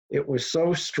it was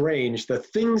so strange, the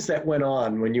things that went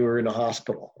on when you were in a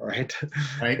hospital, right?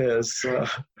 Right.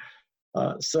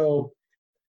 So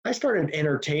I started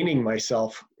entertaining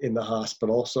myself in the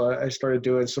hospital. So I started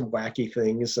doing some wacky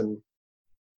things. And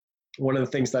one of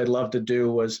the things that I'd love to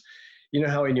do was,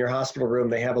 how in your hospital room,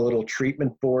 they have a little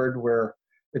treatment board where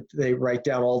they write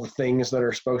down all the things that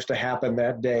are supposed to happen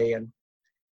that day. And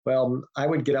well, I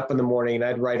would get up in the morning and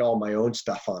I'd write all my own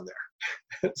stuff on there.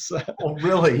 So, oh,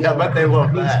 really? Yeah, but they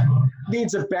love that.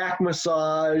 Needs a back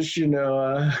massage,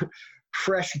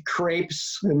 fresh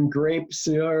crepes and grapes.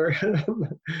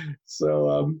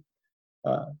 So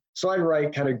I'd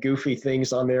write kind of goofy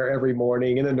things on there every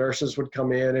morning, and the nurses would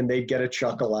come in and they'd get a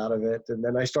chuckle out of it. And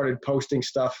then I started posting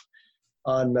stuff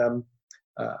on,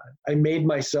 I made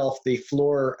myself the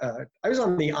floor. I was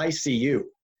on the ICU.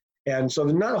 And so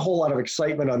there's not a whole lot of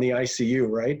excitement on the ICU,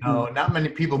 right? No, not many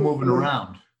people moving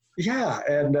around. Yeah,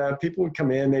 and people would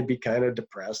come in, they'd be kind of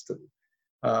depressed.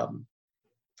 And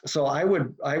so I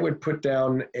would put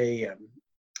down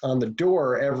on the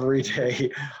door every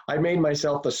day, I made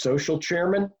myself the social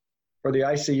chairman for the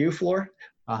ICU floor.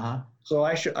 Uh-huh. So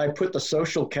I put the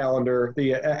social calendar,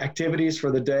 the activities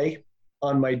for the day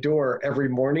on my door every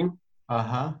morning.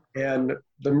 Uh-huh. And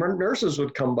the nurses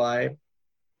would come by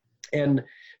and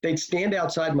they'd stand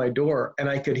outside my door and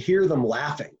I could hear them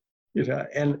laughing,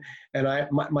 and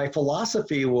my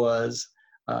philosophy was,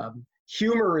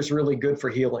 humor is really good for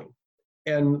healing,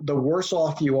 and the worse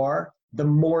off you are, the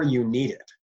more you need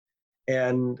it.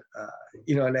 And,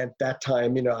 and at that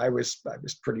time, I was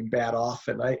pretty bad off,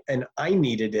 and I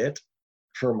needed it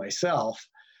for myself.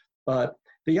 But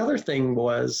the other thing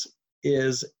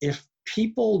is if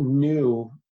people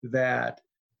knew that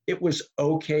it was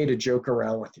okay to joke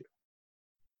around with you,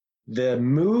 the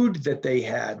mood that they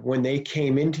had when they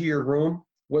came into your room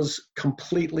was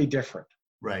completely different.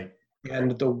 Right.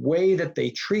 And the way that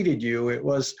they treated you, it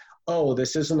was, oh,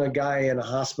 this isn't a guy in a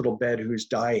hospital bed who's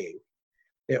dying.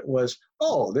 It was,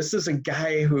 oh, this is a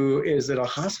guy who is in a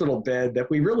hospital bed that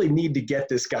we really need to get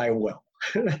this guy well.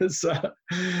 So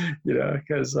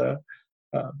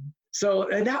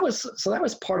that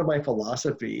was part of my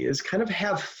philosophy, is kind of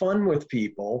have fun with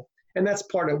people. And that's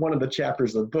part of one of the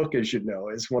chapters of the book, as you know,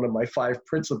 is one of my 5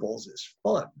 principles is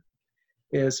fun,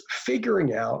 is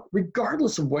figuring out,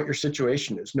 regardless of what your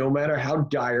situation is, no matter how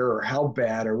dire or how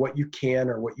bad or what you can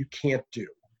or what you can't do,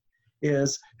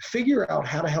 is figure out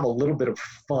how to have a little bit of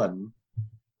fun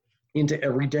into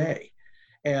every day.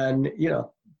 And,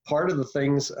 part of the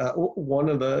things, one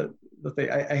of the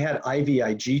thing, I had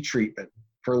IVIG treatment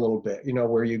for a little bit,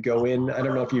 where you go in. I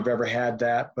don't know if you've ever had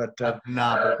that, but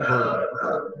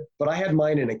but I had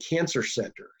mine in a cancer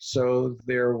center. So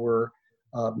there were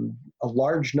a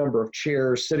large number of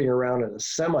chairs sitting around in a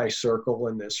semicircle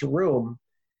in this room,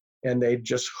 and they'd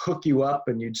just hook you up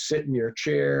and you'd sit in your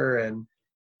chair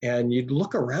and you'd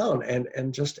look around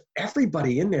and just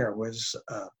everybody in there was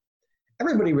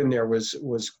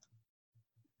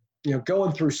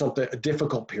going through a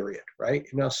difficult period, right?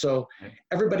 So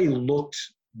everybody looked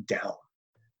down.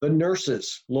 The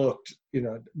nurses looked,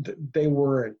 they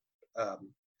weren't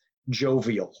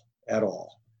jovial at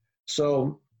all.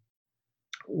 So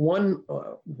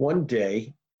one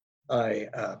day I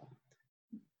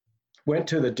went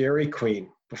to the Dairy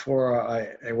Queen before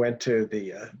I went to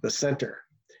the center,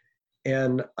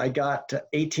 and I got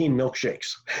 18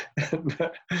 milkshakes.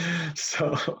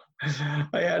 So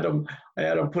I had them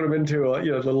put them into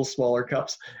little smaller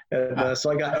cups, and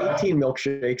so I got 18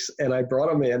 milkshakes, and I brought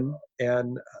them in,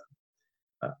 and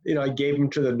I gave them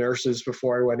to the nurses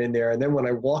before I went in there, and then when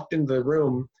I walked into the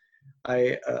room,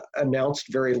 I announced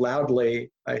very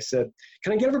loudly. I said,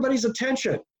 "Can I get everybody's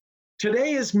attention?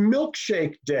 Today is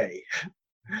milkshake day."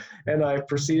 And I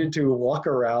proceeded to walk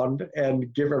around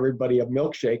and give everybody a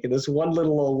milkshake. And this one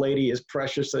little old lady, as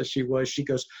precious as she was, she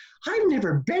goes, "I've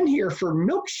never been here for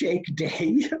milkshake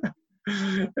day."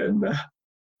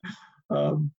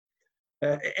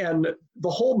 and the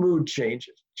whole mood changed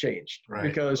right,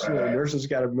 because the nurses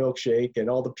got a milkshake, and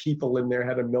all the people in there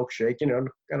had a milkshake, and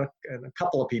a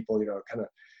couple of people, kind of,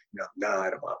 no, I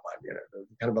don't want one,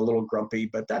 kind of a little grumpy,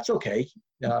 but that's okay.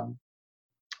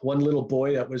 One little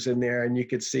boy that was in there, and you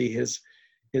could see his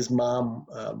mom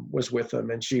was with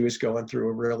him, and she was going through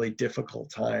a really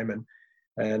difficult time,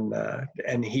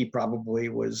 and he probably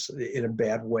was in a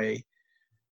bad way.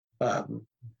 A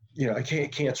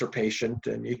cancer patient,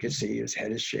 and you could see his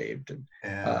head is shaved.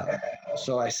 And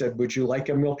so I said, "Would you like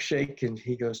a milkshake?" And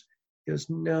he goes,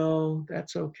 "No,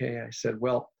 that's okay." I said,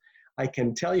 "Well, I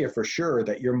can tell you for sure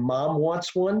that your mom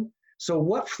wants one. So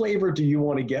what flavor do you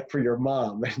want to get for your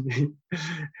mom?" And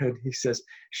he says,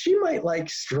 "She might like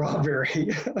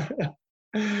strawberry."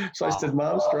 So I said,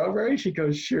 "Mom, strawberry?" She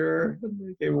goes, "Sure." And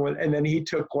I gave him one, and then he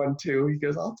took one too. He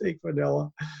goes, "I'll take vanilla."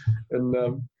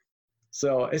 And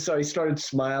so he started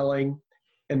smiling.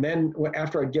 And then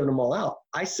after I'd given them all out,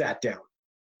 I sat down.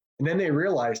 And then they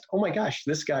realized, oh my gosh,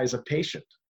 this guy's a patient.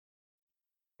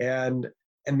 And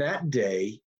that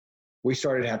day, we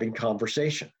started having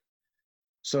conversation.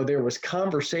 So there was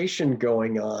conversation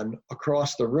going on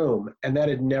across the room, and that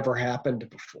had never happened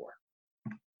before.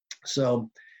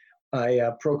 So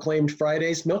I proclaimed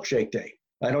Friday's Milkshake Day.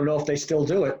 I don't know if they still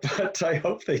do it, but I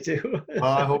hope they do. Well,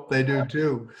 I hope they do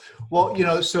too.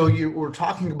 Well, so you were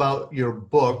talking about your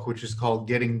book, which is called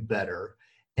Getting Better,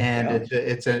 and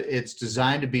it's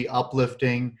designed to be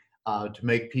uplifting, to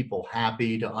make people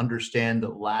happy, to understand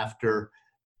that laughter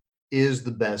is the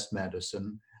best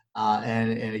medicine.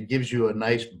 And it gives you a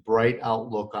nice, bright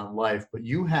outlook on life. But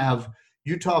you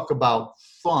talk about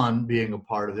fun being a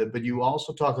part of it, but you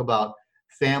also talk about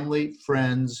family,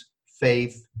 friends,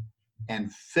 faith,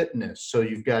 and fitness. So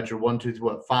you've got your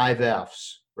 5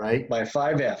 F's, right? My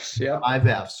 5 F's, yeah. 5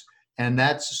 F's. And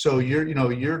that's, so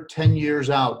you're 10 years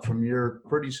out from your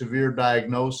pretty severe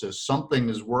diagnosis. Something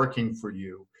is working for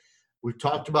you. We've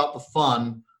talked about the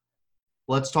fun.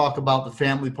 Let's talk about the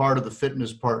family part of the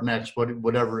fitness part next.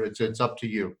 Whatever, it's up to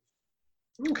you.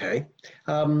 Okay.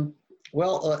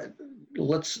 Well,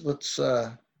 let's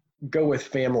go with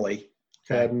family.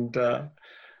 Okay. And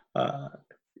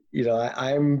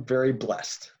I'm very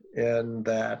blessed in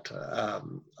that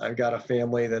I've got a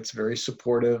family that's very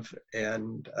supportive.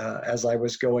 And as I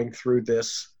was going through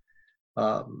this,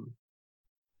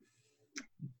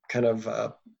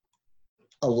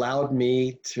 allowed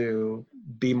me to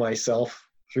be myself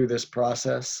through this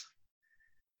process.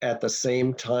 At the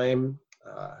same time,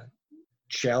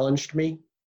 challenged me.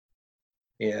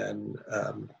 And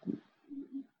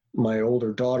my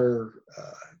older daughter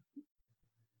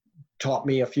taught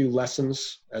me a few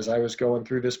lessons as I was going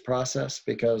through this process,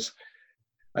 because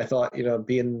I thought,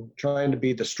 trying to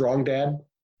be the strong dad,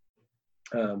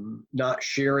 not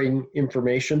sharing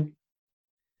information.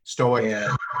 Stoic.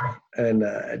 And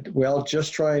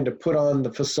just trying to put on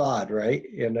the facade, right?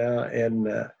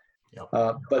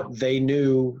 But they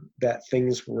knew that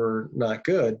things were not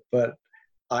good, but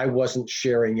I wasn't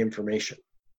sharing information.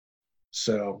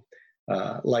 So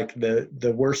like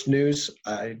the worst news,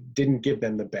 I didn't give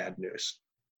them the bad news.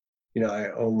 I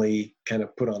only kind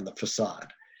of put on the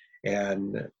facade.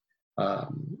 And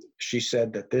she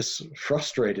said that this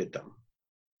frustrated them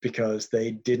because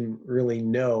they didn't really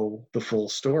know the full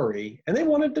story, and they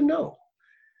wanted to know.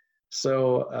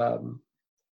 So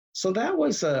that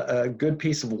was a good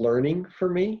piece of learning for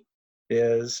me,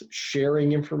 is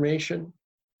sharing information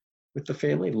with the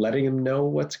family, letting them know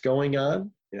what's going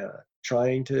on,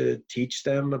 trying to teach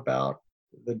them about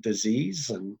the disease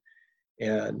and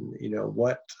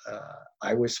what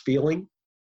I was feeling.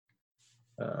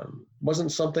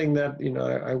 Wasn't something that,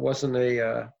 I wasn't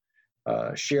a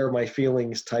share my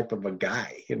feelings type of a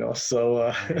guy,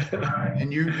 so.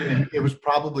 And it was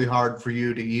probably hard for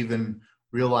you to even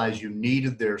realize you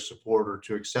needed their support or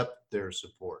to accept their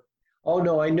support. Oh,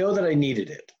 no, I know that I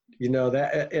needed it.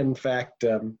 That, in fact,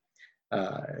 in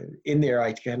there,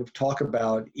 I kind of talk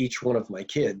about each one of my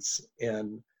kids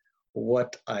and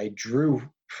what I drew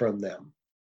from them.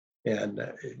 And,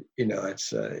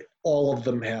 it's all of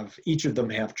them each of them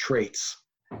have traits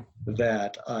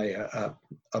that I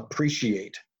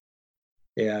appreciate.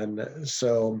 And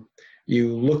so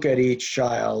you look at each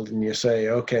child and you say,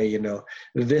 okay,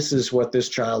 this is what this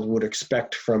child would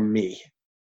expect from me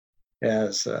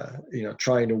as,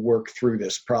 trying to work through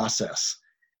this process.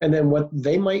 And then what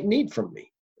they might need from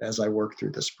me as I work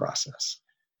through this process.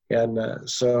 And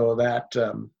so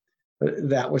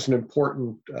that was an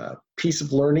important piece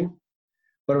of learning,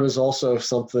 but it was also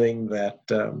something that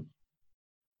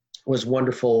was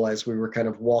wonderful as we were kind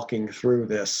of walking through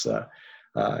this.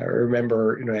 I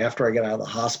remember, after I got out of the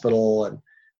hospital and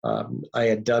I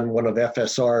had done one of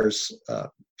FSR's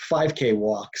 5K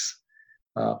walks,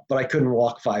 but I couldn't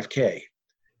walk 5K.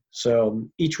 So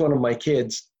each one of my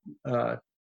kids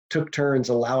took turns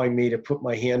allowing me to put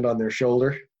my hand on their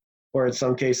shoulder, or in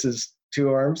some cases, 2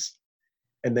 arms,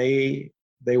 and they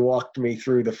walked me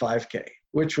through the 5K,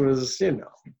 which was,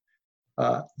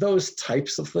 those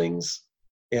types of things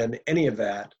and any of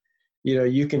that,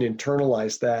 you can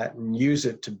internalize that and use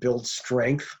it to build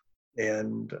strength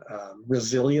and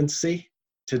resiliency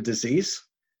to disease.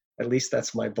 At least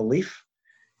that's my belief.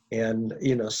 And,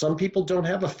 some people don't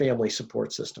have a family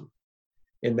support system.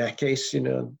 In that case,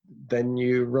 then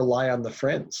you rely on the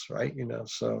friends, right?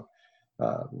 So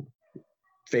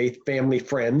faith, family,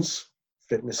 friends,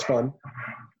 fitness, fun.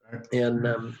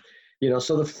 And,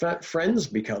 so the friends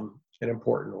become an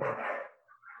important one.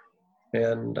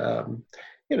 And, and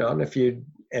if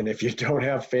you don't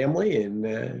have family and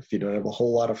if you don't have a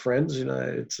whole lot of friends,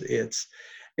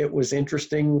 it was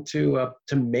interesting to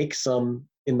make some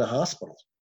in the hospital,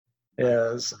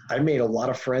 as I made a lot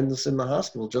of friends in the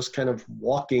hospital, just kind of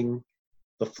walking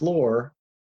the floor,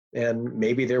 and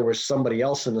maybe there was somebody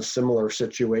else in a similar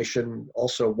situation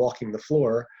also walking the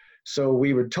floor. So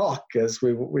we would talk as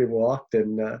we walked,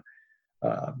 and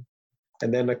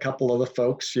then a couple of the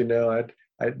folks,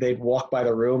 they'd walk by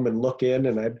the room and look in,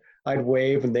 and I'd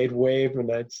wave and they'd wave,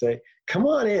 and I'd say, "Come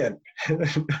on in."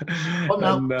 Well,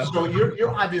 now, so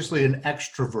you're obviously an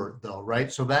extrovert, though,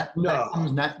 right? So that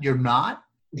comes you're not.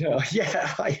 No,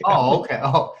 yeah. Oh, okay.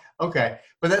 Oh, okay.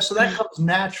 But that comes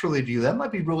naturally to you. That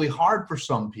might be really hard for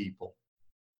some people.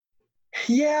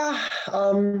 Yeah.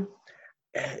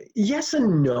 Yes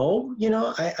and no.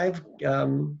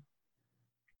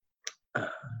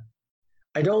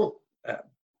 I don't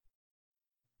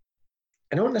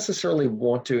necessarily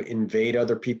want to invade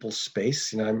other people's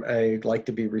space. I like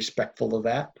to be respectful of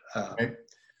that. Right.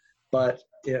 But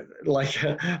like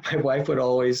my wife would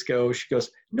always go, she goes,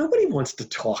 "Nobody wants to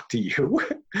talk to you."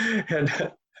 and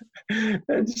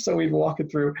so we'd walk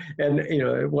it through. And,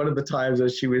 one of the times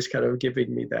as she was kind of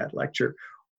giving me that lecture,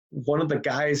 one of the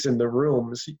guys in the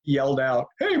rooms yelled out,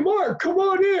 "Hey, Mark, come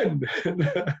on in."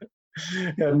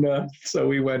 And so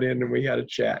we went in and we had a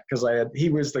chat, because he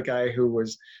was the guy who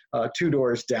was 2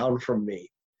 doors down from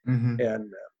me. Mm-hmm.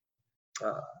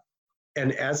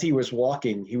 And as he was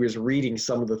walking, he was reading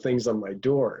some of the things on my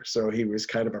door. So he was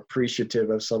kind of appreciative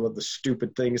of some of the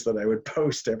stupid things that I would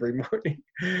post every morning.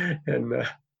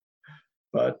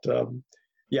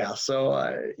 Yeah, so,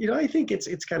 I think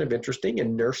it's kind of interesting.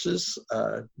 And nurses,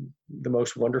 the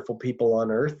most wonderful people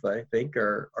on earth, I think,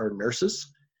 are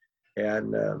nurses.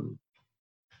 And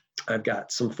I've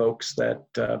got some folks that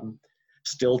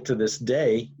still to this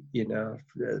day,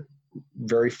 the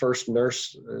very first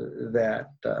nurse that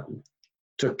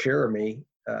took care of me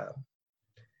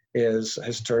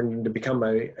has turned into become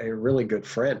a really good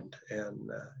friend. And,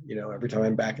 every time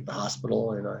I'm back at the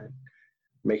hospital, and I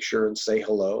make sure and say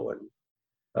hello, and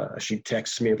she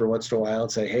texts me every once in a while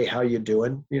and say, "Hey, how you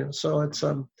doing?" So it's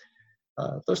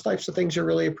those types of things I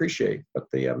really appreciate.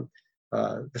 But the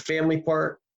family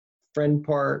part, friend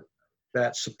part,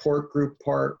 that support group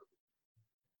part,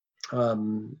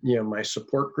 my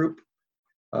support group,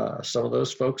 some of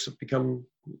those folks have become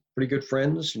pretty good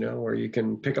friends, where you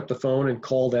can pick up the phone and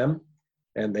call them,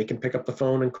 and they can pick up the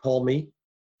phone and call me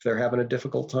if they're having a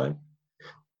difficult time.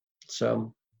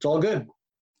 So it's all good.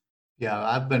 Yeah,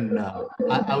 I've been,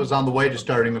 I was on the way to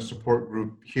starting a support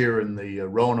group here in the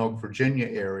Roanoke, Virginia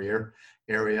area,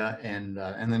 and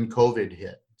then COVID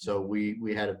hit. So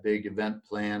we had a big event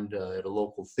planned at a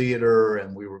local theater,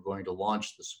 and we were going to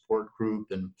launch the support group,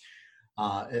 and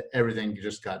everything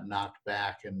just got knocked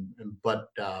back. But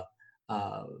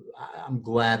I'm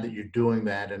glad that you're doing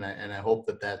that, and I hope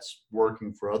that that's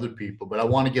working for other people. But I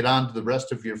want to get on to the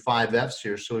rest of your 5 F's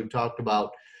here. So we've talked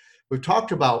about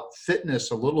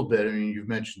fitness a little bit. I mean, you've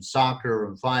mentioned soccer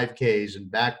and 5Ks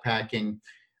and backpacking.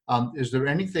 Is there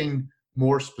anything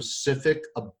more specific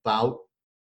about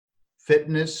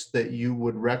fitness that you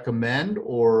would recommend,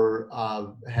 or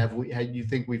you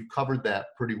think we've covered that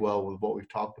pretty well with what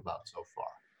we've talked about so far?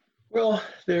 Well,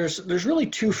 there's really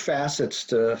two facets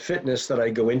to fitness that I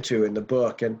go into in the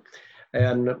book, and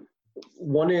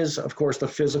one is, of course, the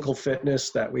physical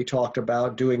fitness that we talked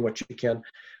about, doing what you can,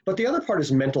 but the other part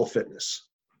is mental fitness.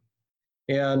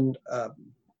 And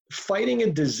fighting a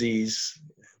disease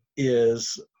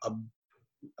is a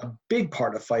big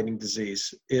part of fighting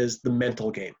disease is the mental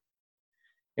game,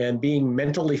 and being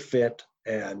mentally fit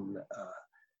and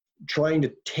trying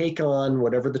to take on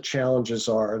whatever the challenges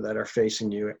are that are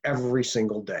facing you every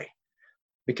single day.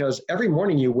 Because every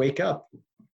morning you wake up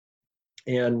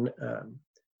and,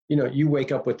 you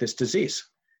wake up with this disease.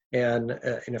 And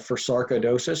for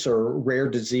sarcoidosis or rare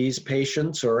disease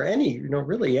patients or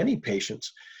really any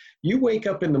patients, you wake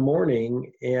up in the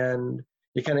morning and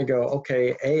you kind of go,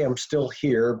 okay, A, I'm still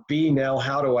here. B, now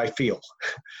how do I feel?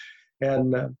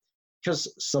 And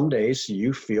because some days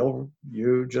you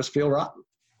just feel rotten.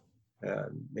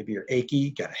 Maybe you're achy,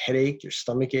 got a headache, your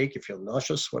stomach ache, you feel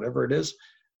nauseous, whatever it is.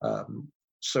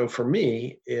 So for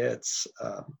me, it's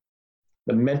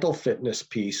the mental fitness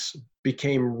piece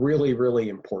became really, really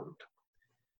important,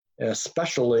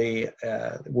 especially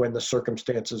when the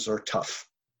circumstances are tough.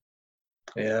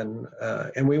 And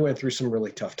we went through some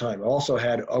really tough time. I also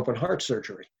had open heart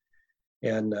surgery,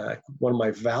 and one of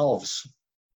my valves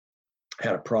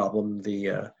had a problem.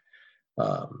 The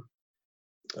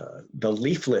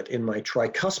leaflet in my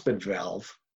tricuspid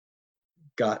valve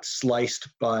got sliced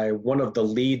by one of the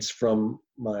leads from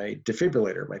my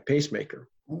defibrillator, my pacemaker.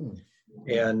 Ooh.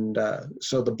 And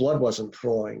so the blood wasn't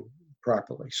flowing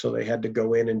properly. So they had to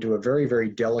go in and do a very, very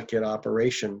delicate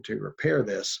operation to repair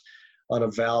this on a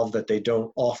valve that they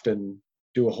don't often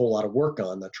do a whole lot of work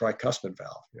on, the tricuspid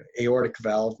valve. Aortic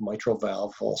valve, mitral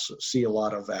valve also see a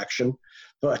lot of action,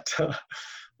 but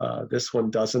this one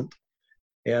doesn't.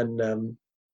 And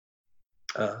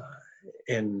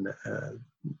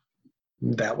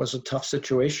that was a tough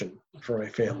situation for my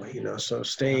family, so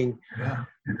staying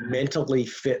mentally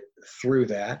fit through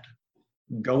that,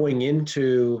 going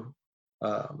into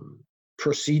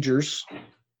procedures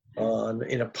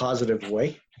in a positive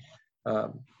way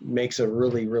makes a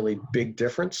really, really big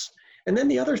difference. And then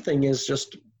the other thing is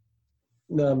just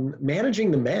managing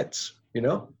the meds,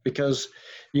 because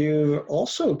you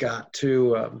also got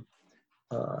to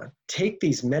take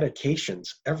these medications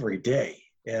every day,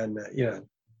 and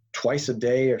twice a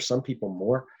day, or some people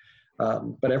more.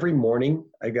 But every morning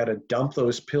I got to dump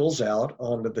those pills out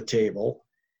onto the table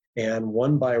and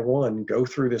one by one go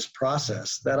through this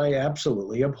process that I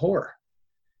absolutely abhor.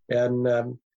 And,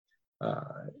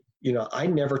 I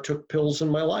never took pills in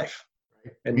my life.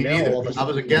 And Me now neither. all of a sudden, I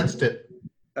was against it.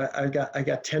 I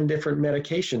got 10 different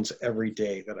medications every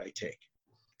day that I take.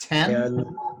 10? And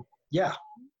yeah.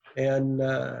 And,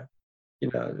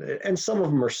 and some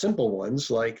of them are simple ones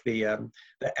like the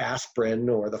aspirin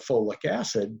or the folic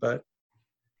acid, but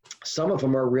some of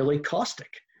them are really caustic,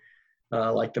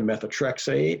 like the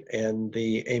methotrexate and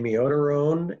the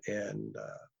amiodarone and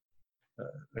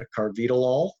the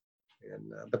carvedilol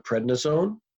and the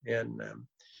prednisone. And,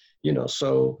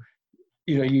 so,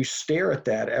 you stare at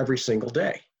that every single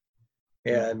day.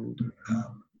 And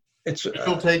it's... You're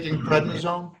still taking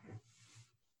prednisone?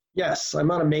 Yes,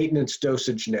 I'm on a maintenance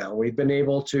dosage now. We've been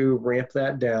able to ramp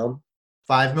that down.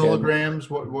 5 milligrams?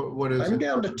 What is it? I'm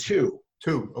down to 2.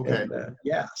 2, okay. And,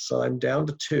 so I'm down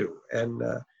to 2.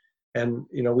 And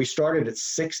we started at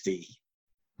 60.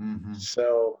 Mm-hmm.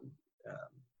 So,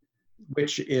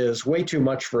 which is way too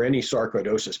much for any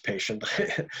sarcoidosis patient.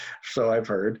 So I've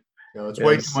heard. It's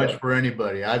way too much for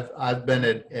anybody. I've been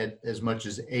at as much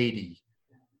as 80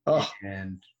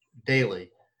 and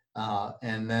daily.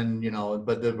 And then,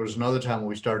 but there was another time when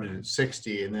we started at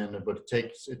 60, but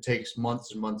it takes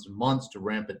months and months and months to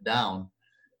ramp it down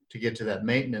to get to that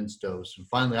maintenance dose. And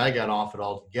finally I got off it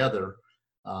altogether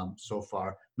so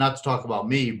far. Not to talk about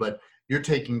me, but you're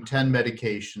taking 10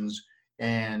 medications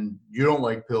and you don't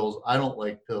like pills. I don't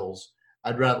like pills.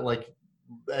 I'd rather,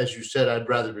 as you said, I'd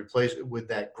rather replace it with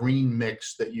that green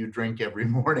mix that you drink every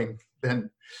morning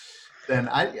than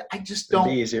I just don't.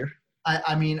 It'd be easier.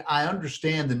 I mean, I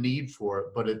understand the need for it,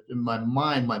 but in my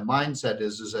mind, my mindset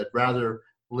is I'd rather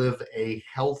live a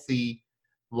healthy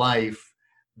life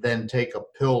than take a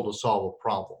pill to solve a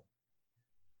problem.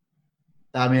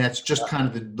 I mean, that's just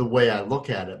kind of the way I look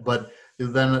at it. But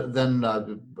then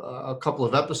a couple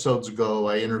of episodes ago,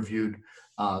 I interviewed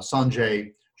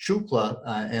Sanjay Shukla,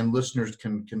 and listeners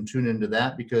can tune into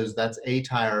that because that's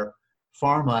aTyr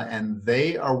Pharma, and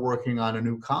they are working on a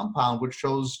new compound which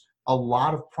shows a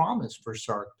lot of promise for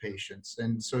SARC patients.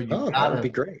 And so that would be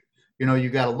great. you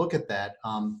got to look at that.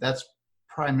 That's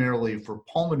primarily for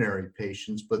pulmonary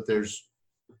patients, but there's,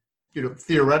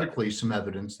 theoretically some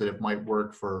evidence that it might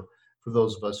work for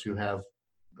those of us who have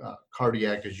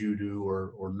cardiac as you do,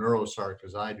 or neurosarc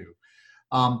as I do.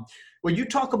 Well, you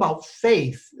talk about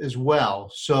faith as well.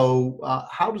 So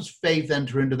how does faith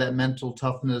enter into that mental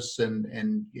toughness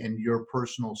and your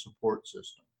personal support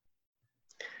system?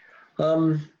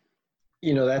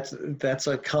 That's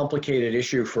a complicated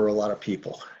issue for a lot of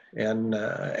people. And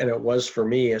it was for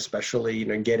me, especially,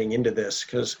 getting into this,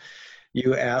 because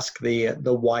you ask the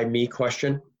why me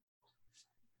question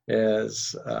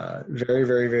is very,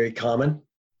 very, very common.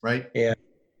 Right. And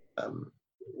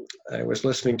I was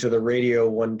listening to the radio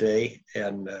one day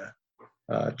and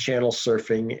channel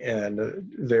surfing, and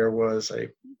there was a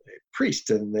priest,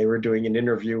 and they were doing an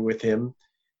interview with him,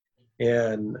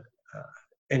 and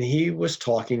he was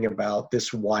talking about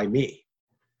this why me.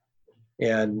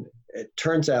 And it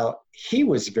turns out he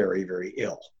was very, very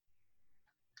ill.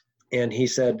 And he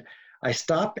said, I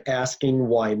stopped asking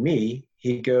why me.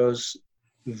 He goes,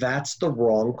 that's the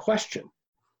wrong question.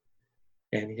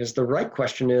 And he goes, the right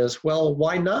question is, well,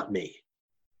 why not me?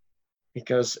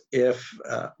 Because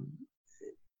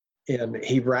and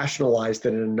he rationalized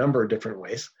it in a number of different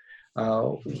ways.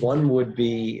 One would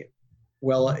be,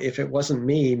 well, if it wasn't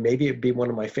me, maybe it'd be one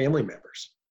of my family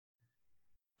members.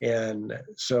 And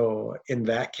so in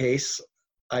that case,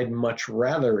 I'd much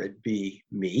rather it be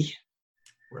me.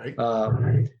 Right.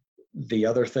 The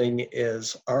other thing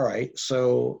is, all right,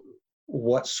 so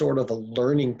what sort of a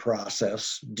learning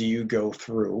process do you go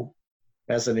through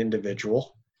as an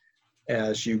individual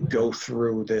as you go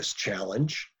through this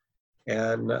challenge?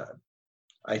 And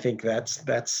I think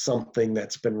that's something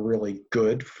that's been really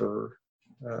good for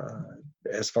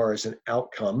as far as an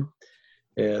outcome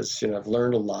is, I've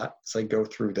learned a lot as I go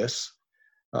through this.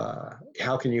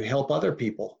 How can you help other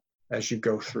people as you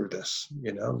go through this,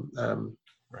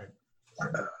 Right.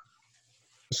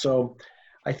 So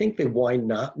I think the why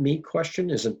not me question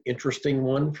is an interesting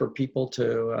one for people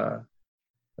to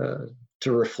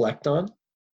reflect on.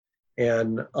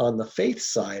 And on the faith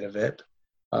side of it,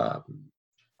 I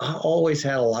always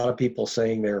had a lot of people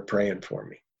saying they were praying for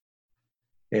me.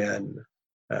 And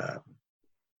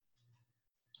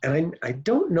I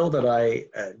don't know that I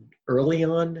early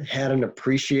on had an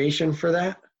appreciation for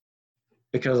that,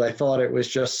 because I thought it was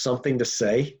just something to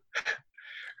say.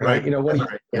 Right?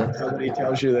 When somebody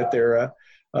tells you that they're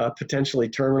potentially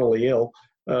terminally ill,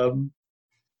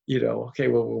 okay,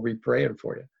 well, we'll be praying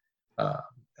for you.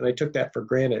 And I took that for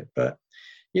granted. But,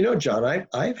 John,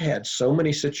 I've had so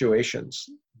many situations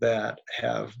that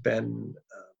have been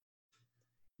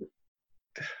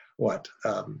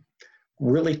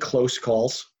really close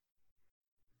calls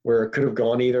where it could have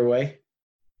gone either way.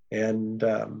 And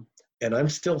I'm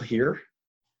still here.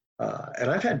 And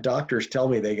I've had doctors tell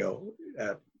me, they go,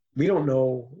 we don't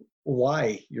know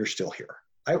why you're still here.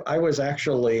 I was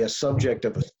actually a subject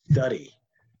of a study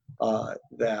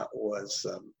that was,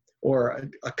 or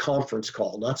a conference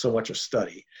call, not so much a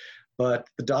study, but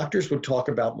the doctors would talk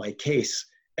about my case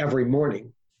every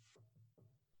morning.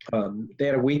 They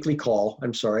had a weekly call,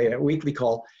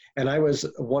 and I was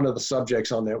one of the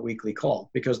subjects on that weekly call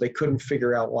because they couldn't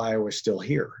figure out why I was still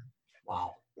here.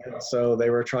 Wow. And so they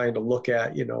were trying to look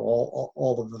at,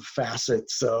 all of the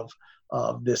facets of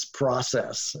this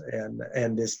process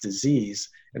and this disease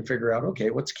and figure out, okay,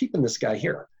 what's keeping this guy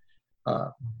here?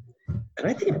 And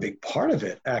I think a big part of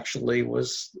it actually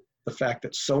was the fact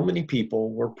that so many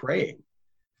people were praying.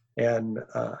 And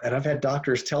I've had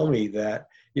doctors tell me that,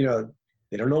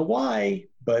 they don't know why,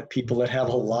 but people that have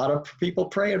a lot of people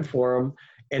praying for them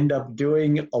end up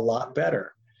doing a lot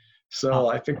better. So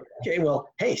I figured, okay, well,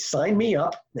 hey, sign me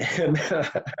up. And,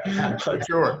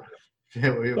 sure.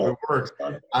 It works.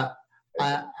 I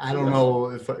don't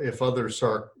know if other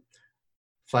SARC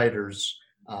fighters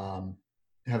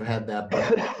have had that,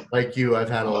 but like you, I've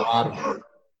had a lot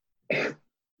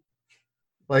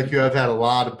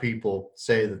of people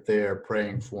say that they are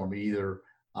praying for me, either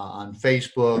on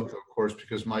Facebook, of course,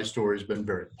 because my story has been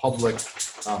very public,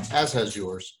 as has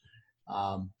yours,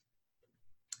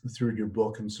 through your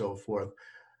book and so forth.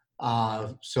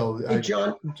 So hey,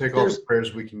 John, take all the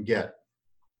prayers we can get.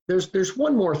 There's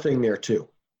one more thing there too.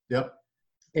 Yep.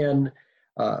 And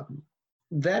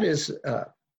that is,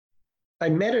 I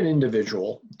met an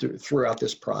individual throughout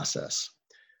this process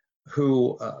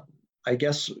who, I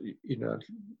guess,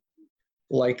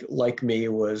 like me,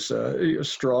 was a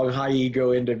strong, high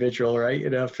ego individual,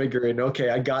 right? Figuring, okay,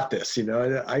 I got this.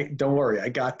 I don't worry, I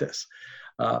got this.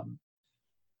 Well,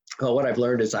 what I've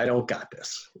learned is I don't got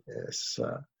this.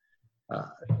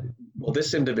 Well,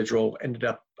 this individual ended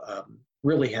up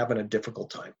really having a difficult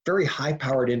time. Very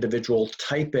high-powered individual,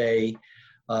 type A,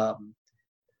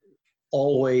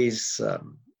 always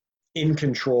in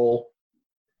control,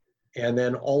 and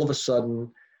then all of a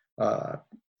sudden,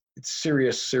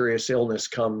 serious illness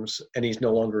comes, and he's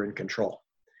no longer in control.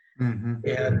 Mm-hmm.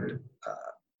 And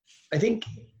I think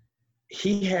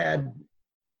he had,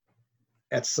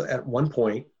 at one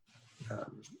point,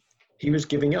 he was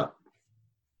giving up.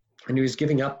 And he was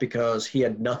giving up because he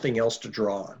had nothing else to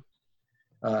draw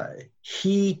on.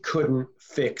 He couldn't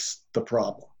fix the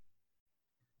problem.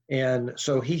 And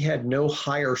so he had no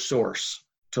higher source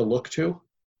to look to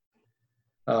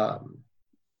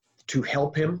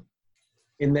help him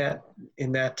in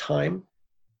that time,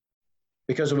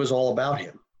 because it was all about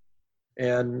him.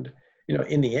 And,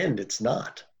 in the end, it's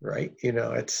not, right?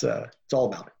 It's all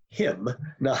about him,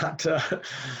 not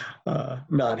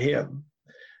him.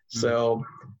 So,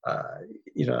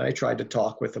 I tried to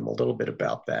talk with him a little bit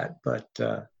about that, but,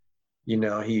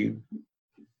 he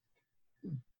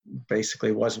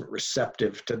basically wasn't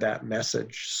receptive to that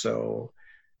message. So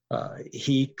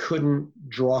he couldn't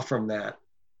draw from that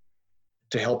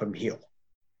to help him heal.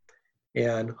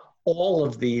 And all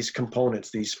of these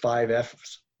components, these 5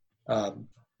 F's,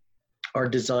 are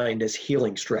designed as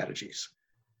healing strategies.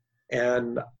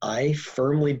 And I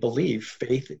firmly believe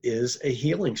faith is a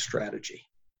healing strategy.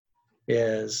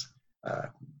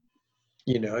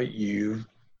 You've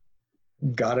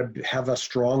got to have a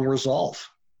strong resolve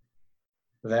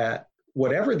that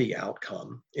whatever the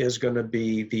outcome is going to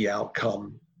be the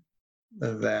outcome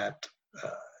that,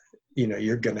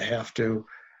 you're going to have to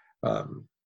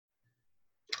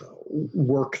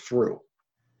work through.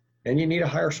 And you need a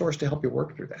higher source to help you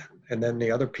work through that. And then the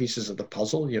other pieces of the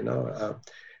puzzle,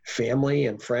 family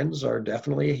and friends are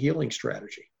definitely a healing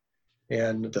strategy.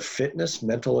 And the fitness,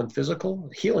 mental and physical,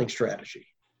 healing strategy.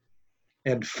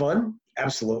 And fun,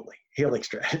 absolutely, healing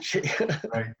strategy.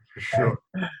 Right,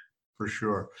 for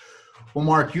sure. Well,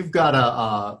 Mark, you've got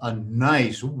a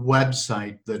nice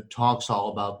website that talks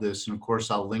all about this. And of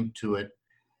course, I'll link to it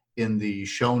in the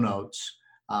show notes.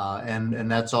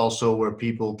 And that's also where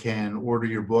people can order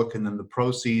your book, and then the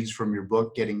proceeds from your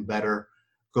book, Getting Better,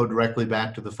 go directly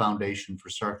back to the Foundation for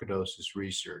Sarcoidosis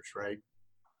Research, right?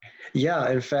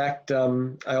 Yeah. In fact,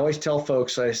 I always tell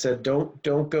folks, I said, don't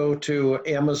go to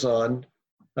Amazon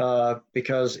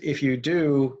because if you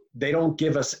do, they don't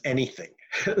give us anything.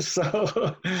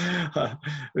 So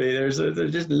there's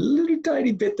just a little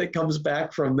tiny bit that comes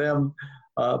back from them.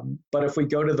 But if we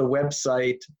go to the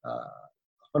website,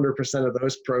 100% of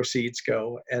those proceeds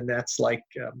go, and that's like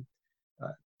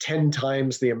 10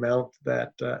 times the amount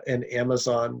that an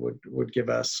Amazon would give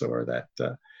us, or that.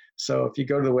 So if you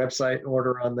go to the website and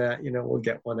order on that, we'll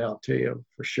get one out to you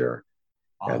for sure.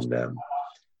 Awesome.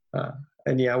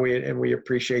 And yeah, we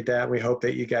appreciate that. We hope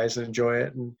that you guys enjoy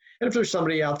it. And if there's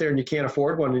somebody out there and you can't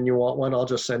afford one and you want one, I'll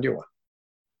just send you one.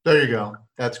 There you go.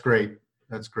 That's great.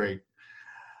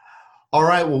 All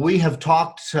right. Well, we've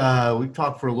talked for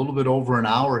a little bit over an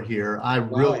hour here.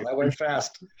 That went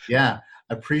fast. Yeah.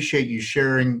 I appreciate you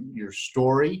sharing your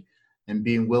story and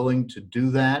being willing to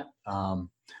do that. I'm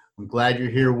glad you're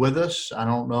here with us. I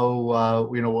don't know,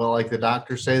 like the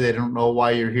doctors say, they don't know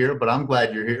why you're here, but I'm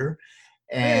glad you're here.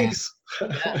 And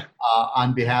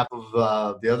on behalf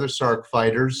of the other SARC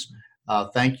fighters,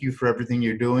 thank you for everything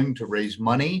you're doing to raise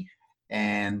money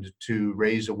and to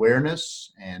raise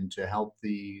awareness and to help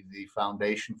the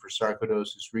Foundation for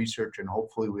Sarcoidosis Research. And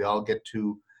hopefully we all get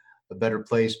to a better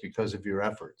place because of your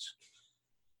efforts.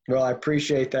 Well, I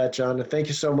appreciate that, John. And thank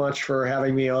you so much for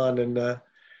having me on and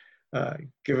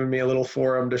giving me a little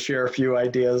forum to share a few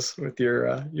ideas with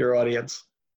your audience.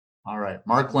 All right.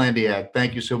 Mark Landiak,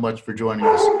 thank you so much for joining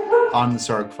us on the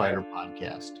SARC Fighter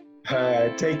Podcast. All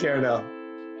right. Take care now.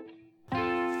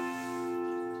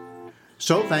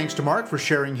 So thanks to Mark for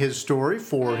sharing his story,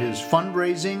 for his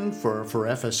fundraising, for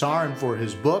FSR, and for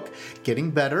his book,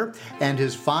 Getting Better, and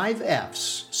his 5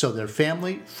 F's. So they're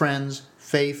family, friends,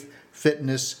 faith,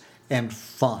 fitness, and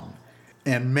fun.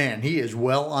 And man, he is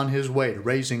well on his way to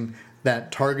raising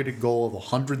that targeted goal of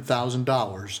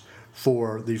 $100,000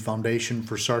 for the Foundation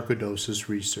for Sarcoidosis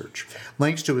Research.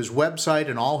 Links to his website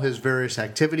and all his various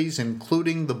activities,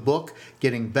 including the book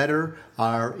Getting Better,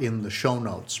 are in the show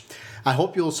notes. I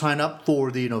hope you'll sign up for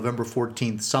the November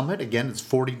 14th summit. Again, it's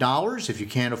 $40. If you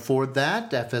can't afford that,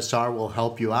 FSR will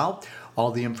help you out.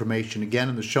 All the information again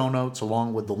in the show notes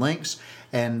along with the links.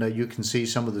 and you can see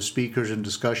some of the speakers and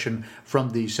discussion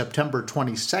from the September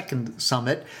 22nd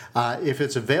summit. If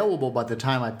it's available by the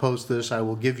time I post this, I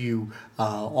will give you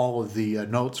all of the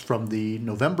notes from the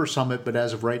November summit, but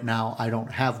as of right now, I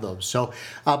don't have those. So,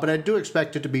 but I do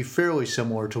expect it to be fairly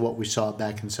similar to what we saw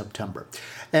back in September.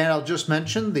 And I'll just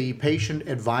mention the Patient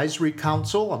Advisory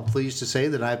Council. I'm pleased to say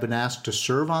that I've been asked to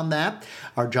serve on that.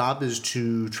 Our job is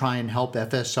to try and help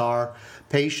FSR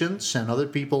patients and other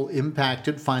people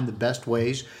impacted find the best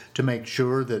ways to make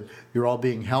sure that you're all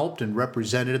being helped and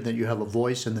represented, that you have a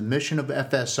voice in the mission of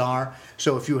FSR.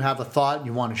 So if you have a thought and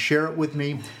you want to share it with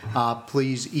me,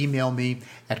 please email me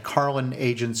at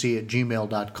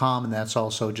carlinagency@gmail.com, and that's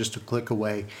also just a click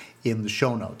away in the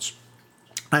show notes.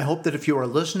 I hope that if you are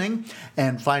listening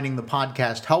and finding the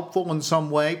podcast helpful in some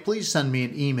way, please send me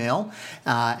an email.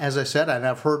 As I said,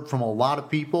 I've heard from a lot of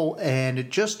people, and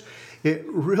it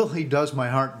really does my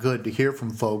heart good to hear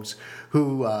from folks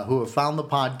who have found the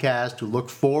podcast, who look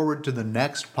forward to the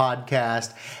next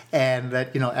podcast, and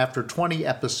that, after 20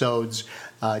 episodes,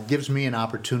 gives me an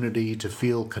opportunity to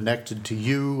feel connected to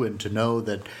you and to know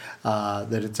that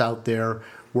it's out there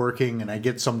working, and I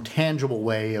get some tangible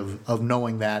way of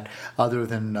knowing that, other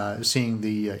than seeing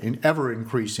the ever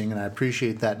increasing, and I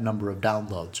appreciate that number of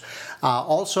downloads.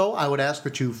 Also, I would ask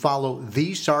that you follow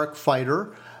The Sark Fighter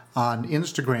on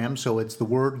Instagram, so it's the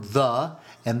word "the"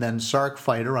 and then Sark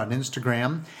Fighter on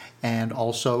Instagram, and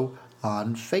also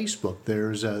on Facebook.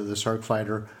 There's the Sark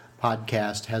Fighter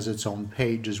podcast has its own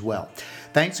page as well.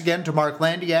 Thanks again to Mark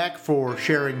Landiak for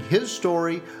sharing his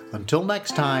story. Until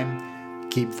next time,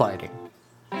 keep fighting.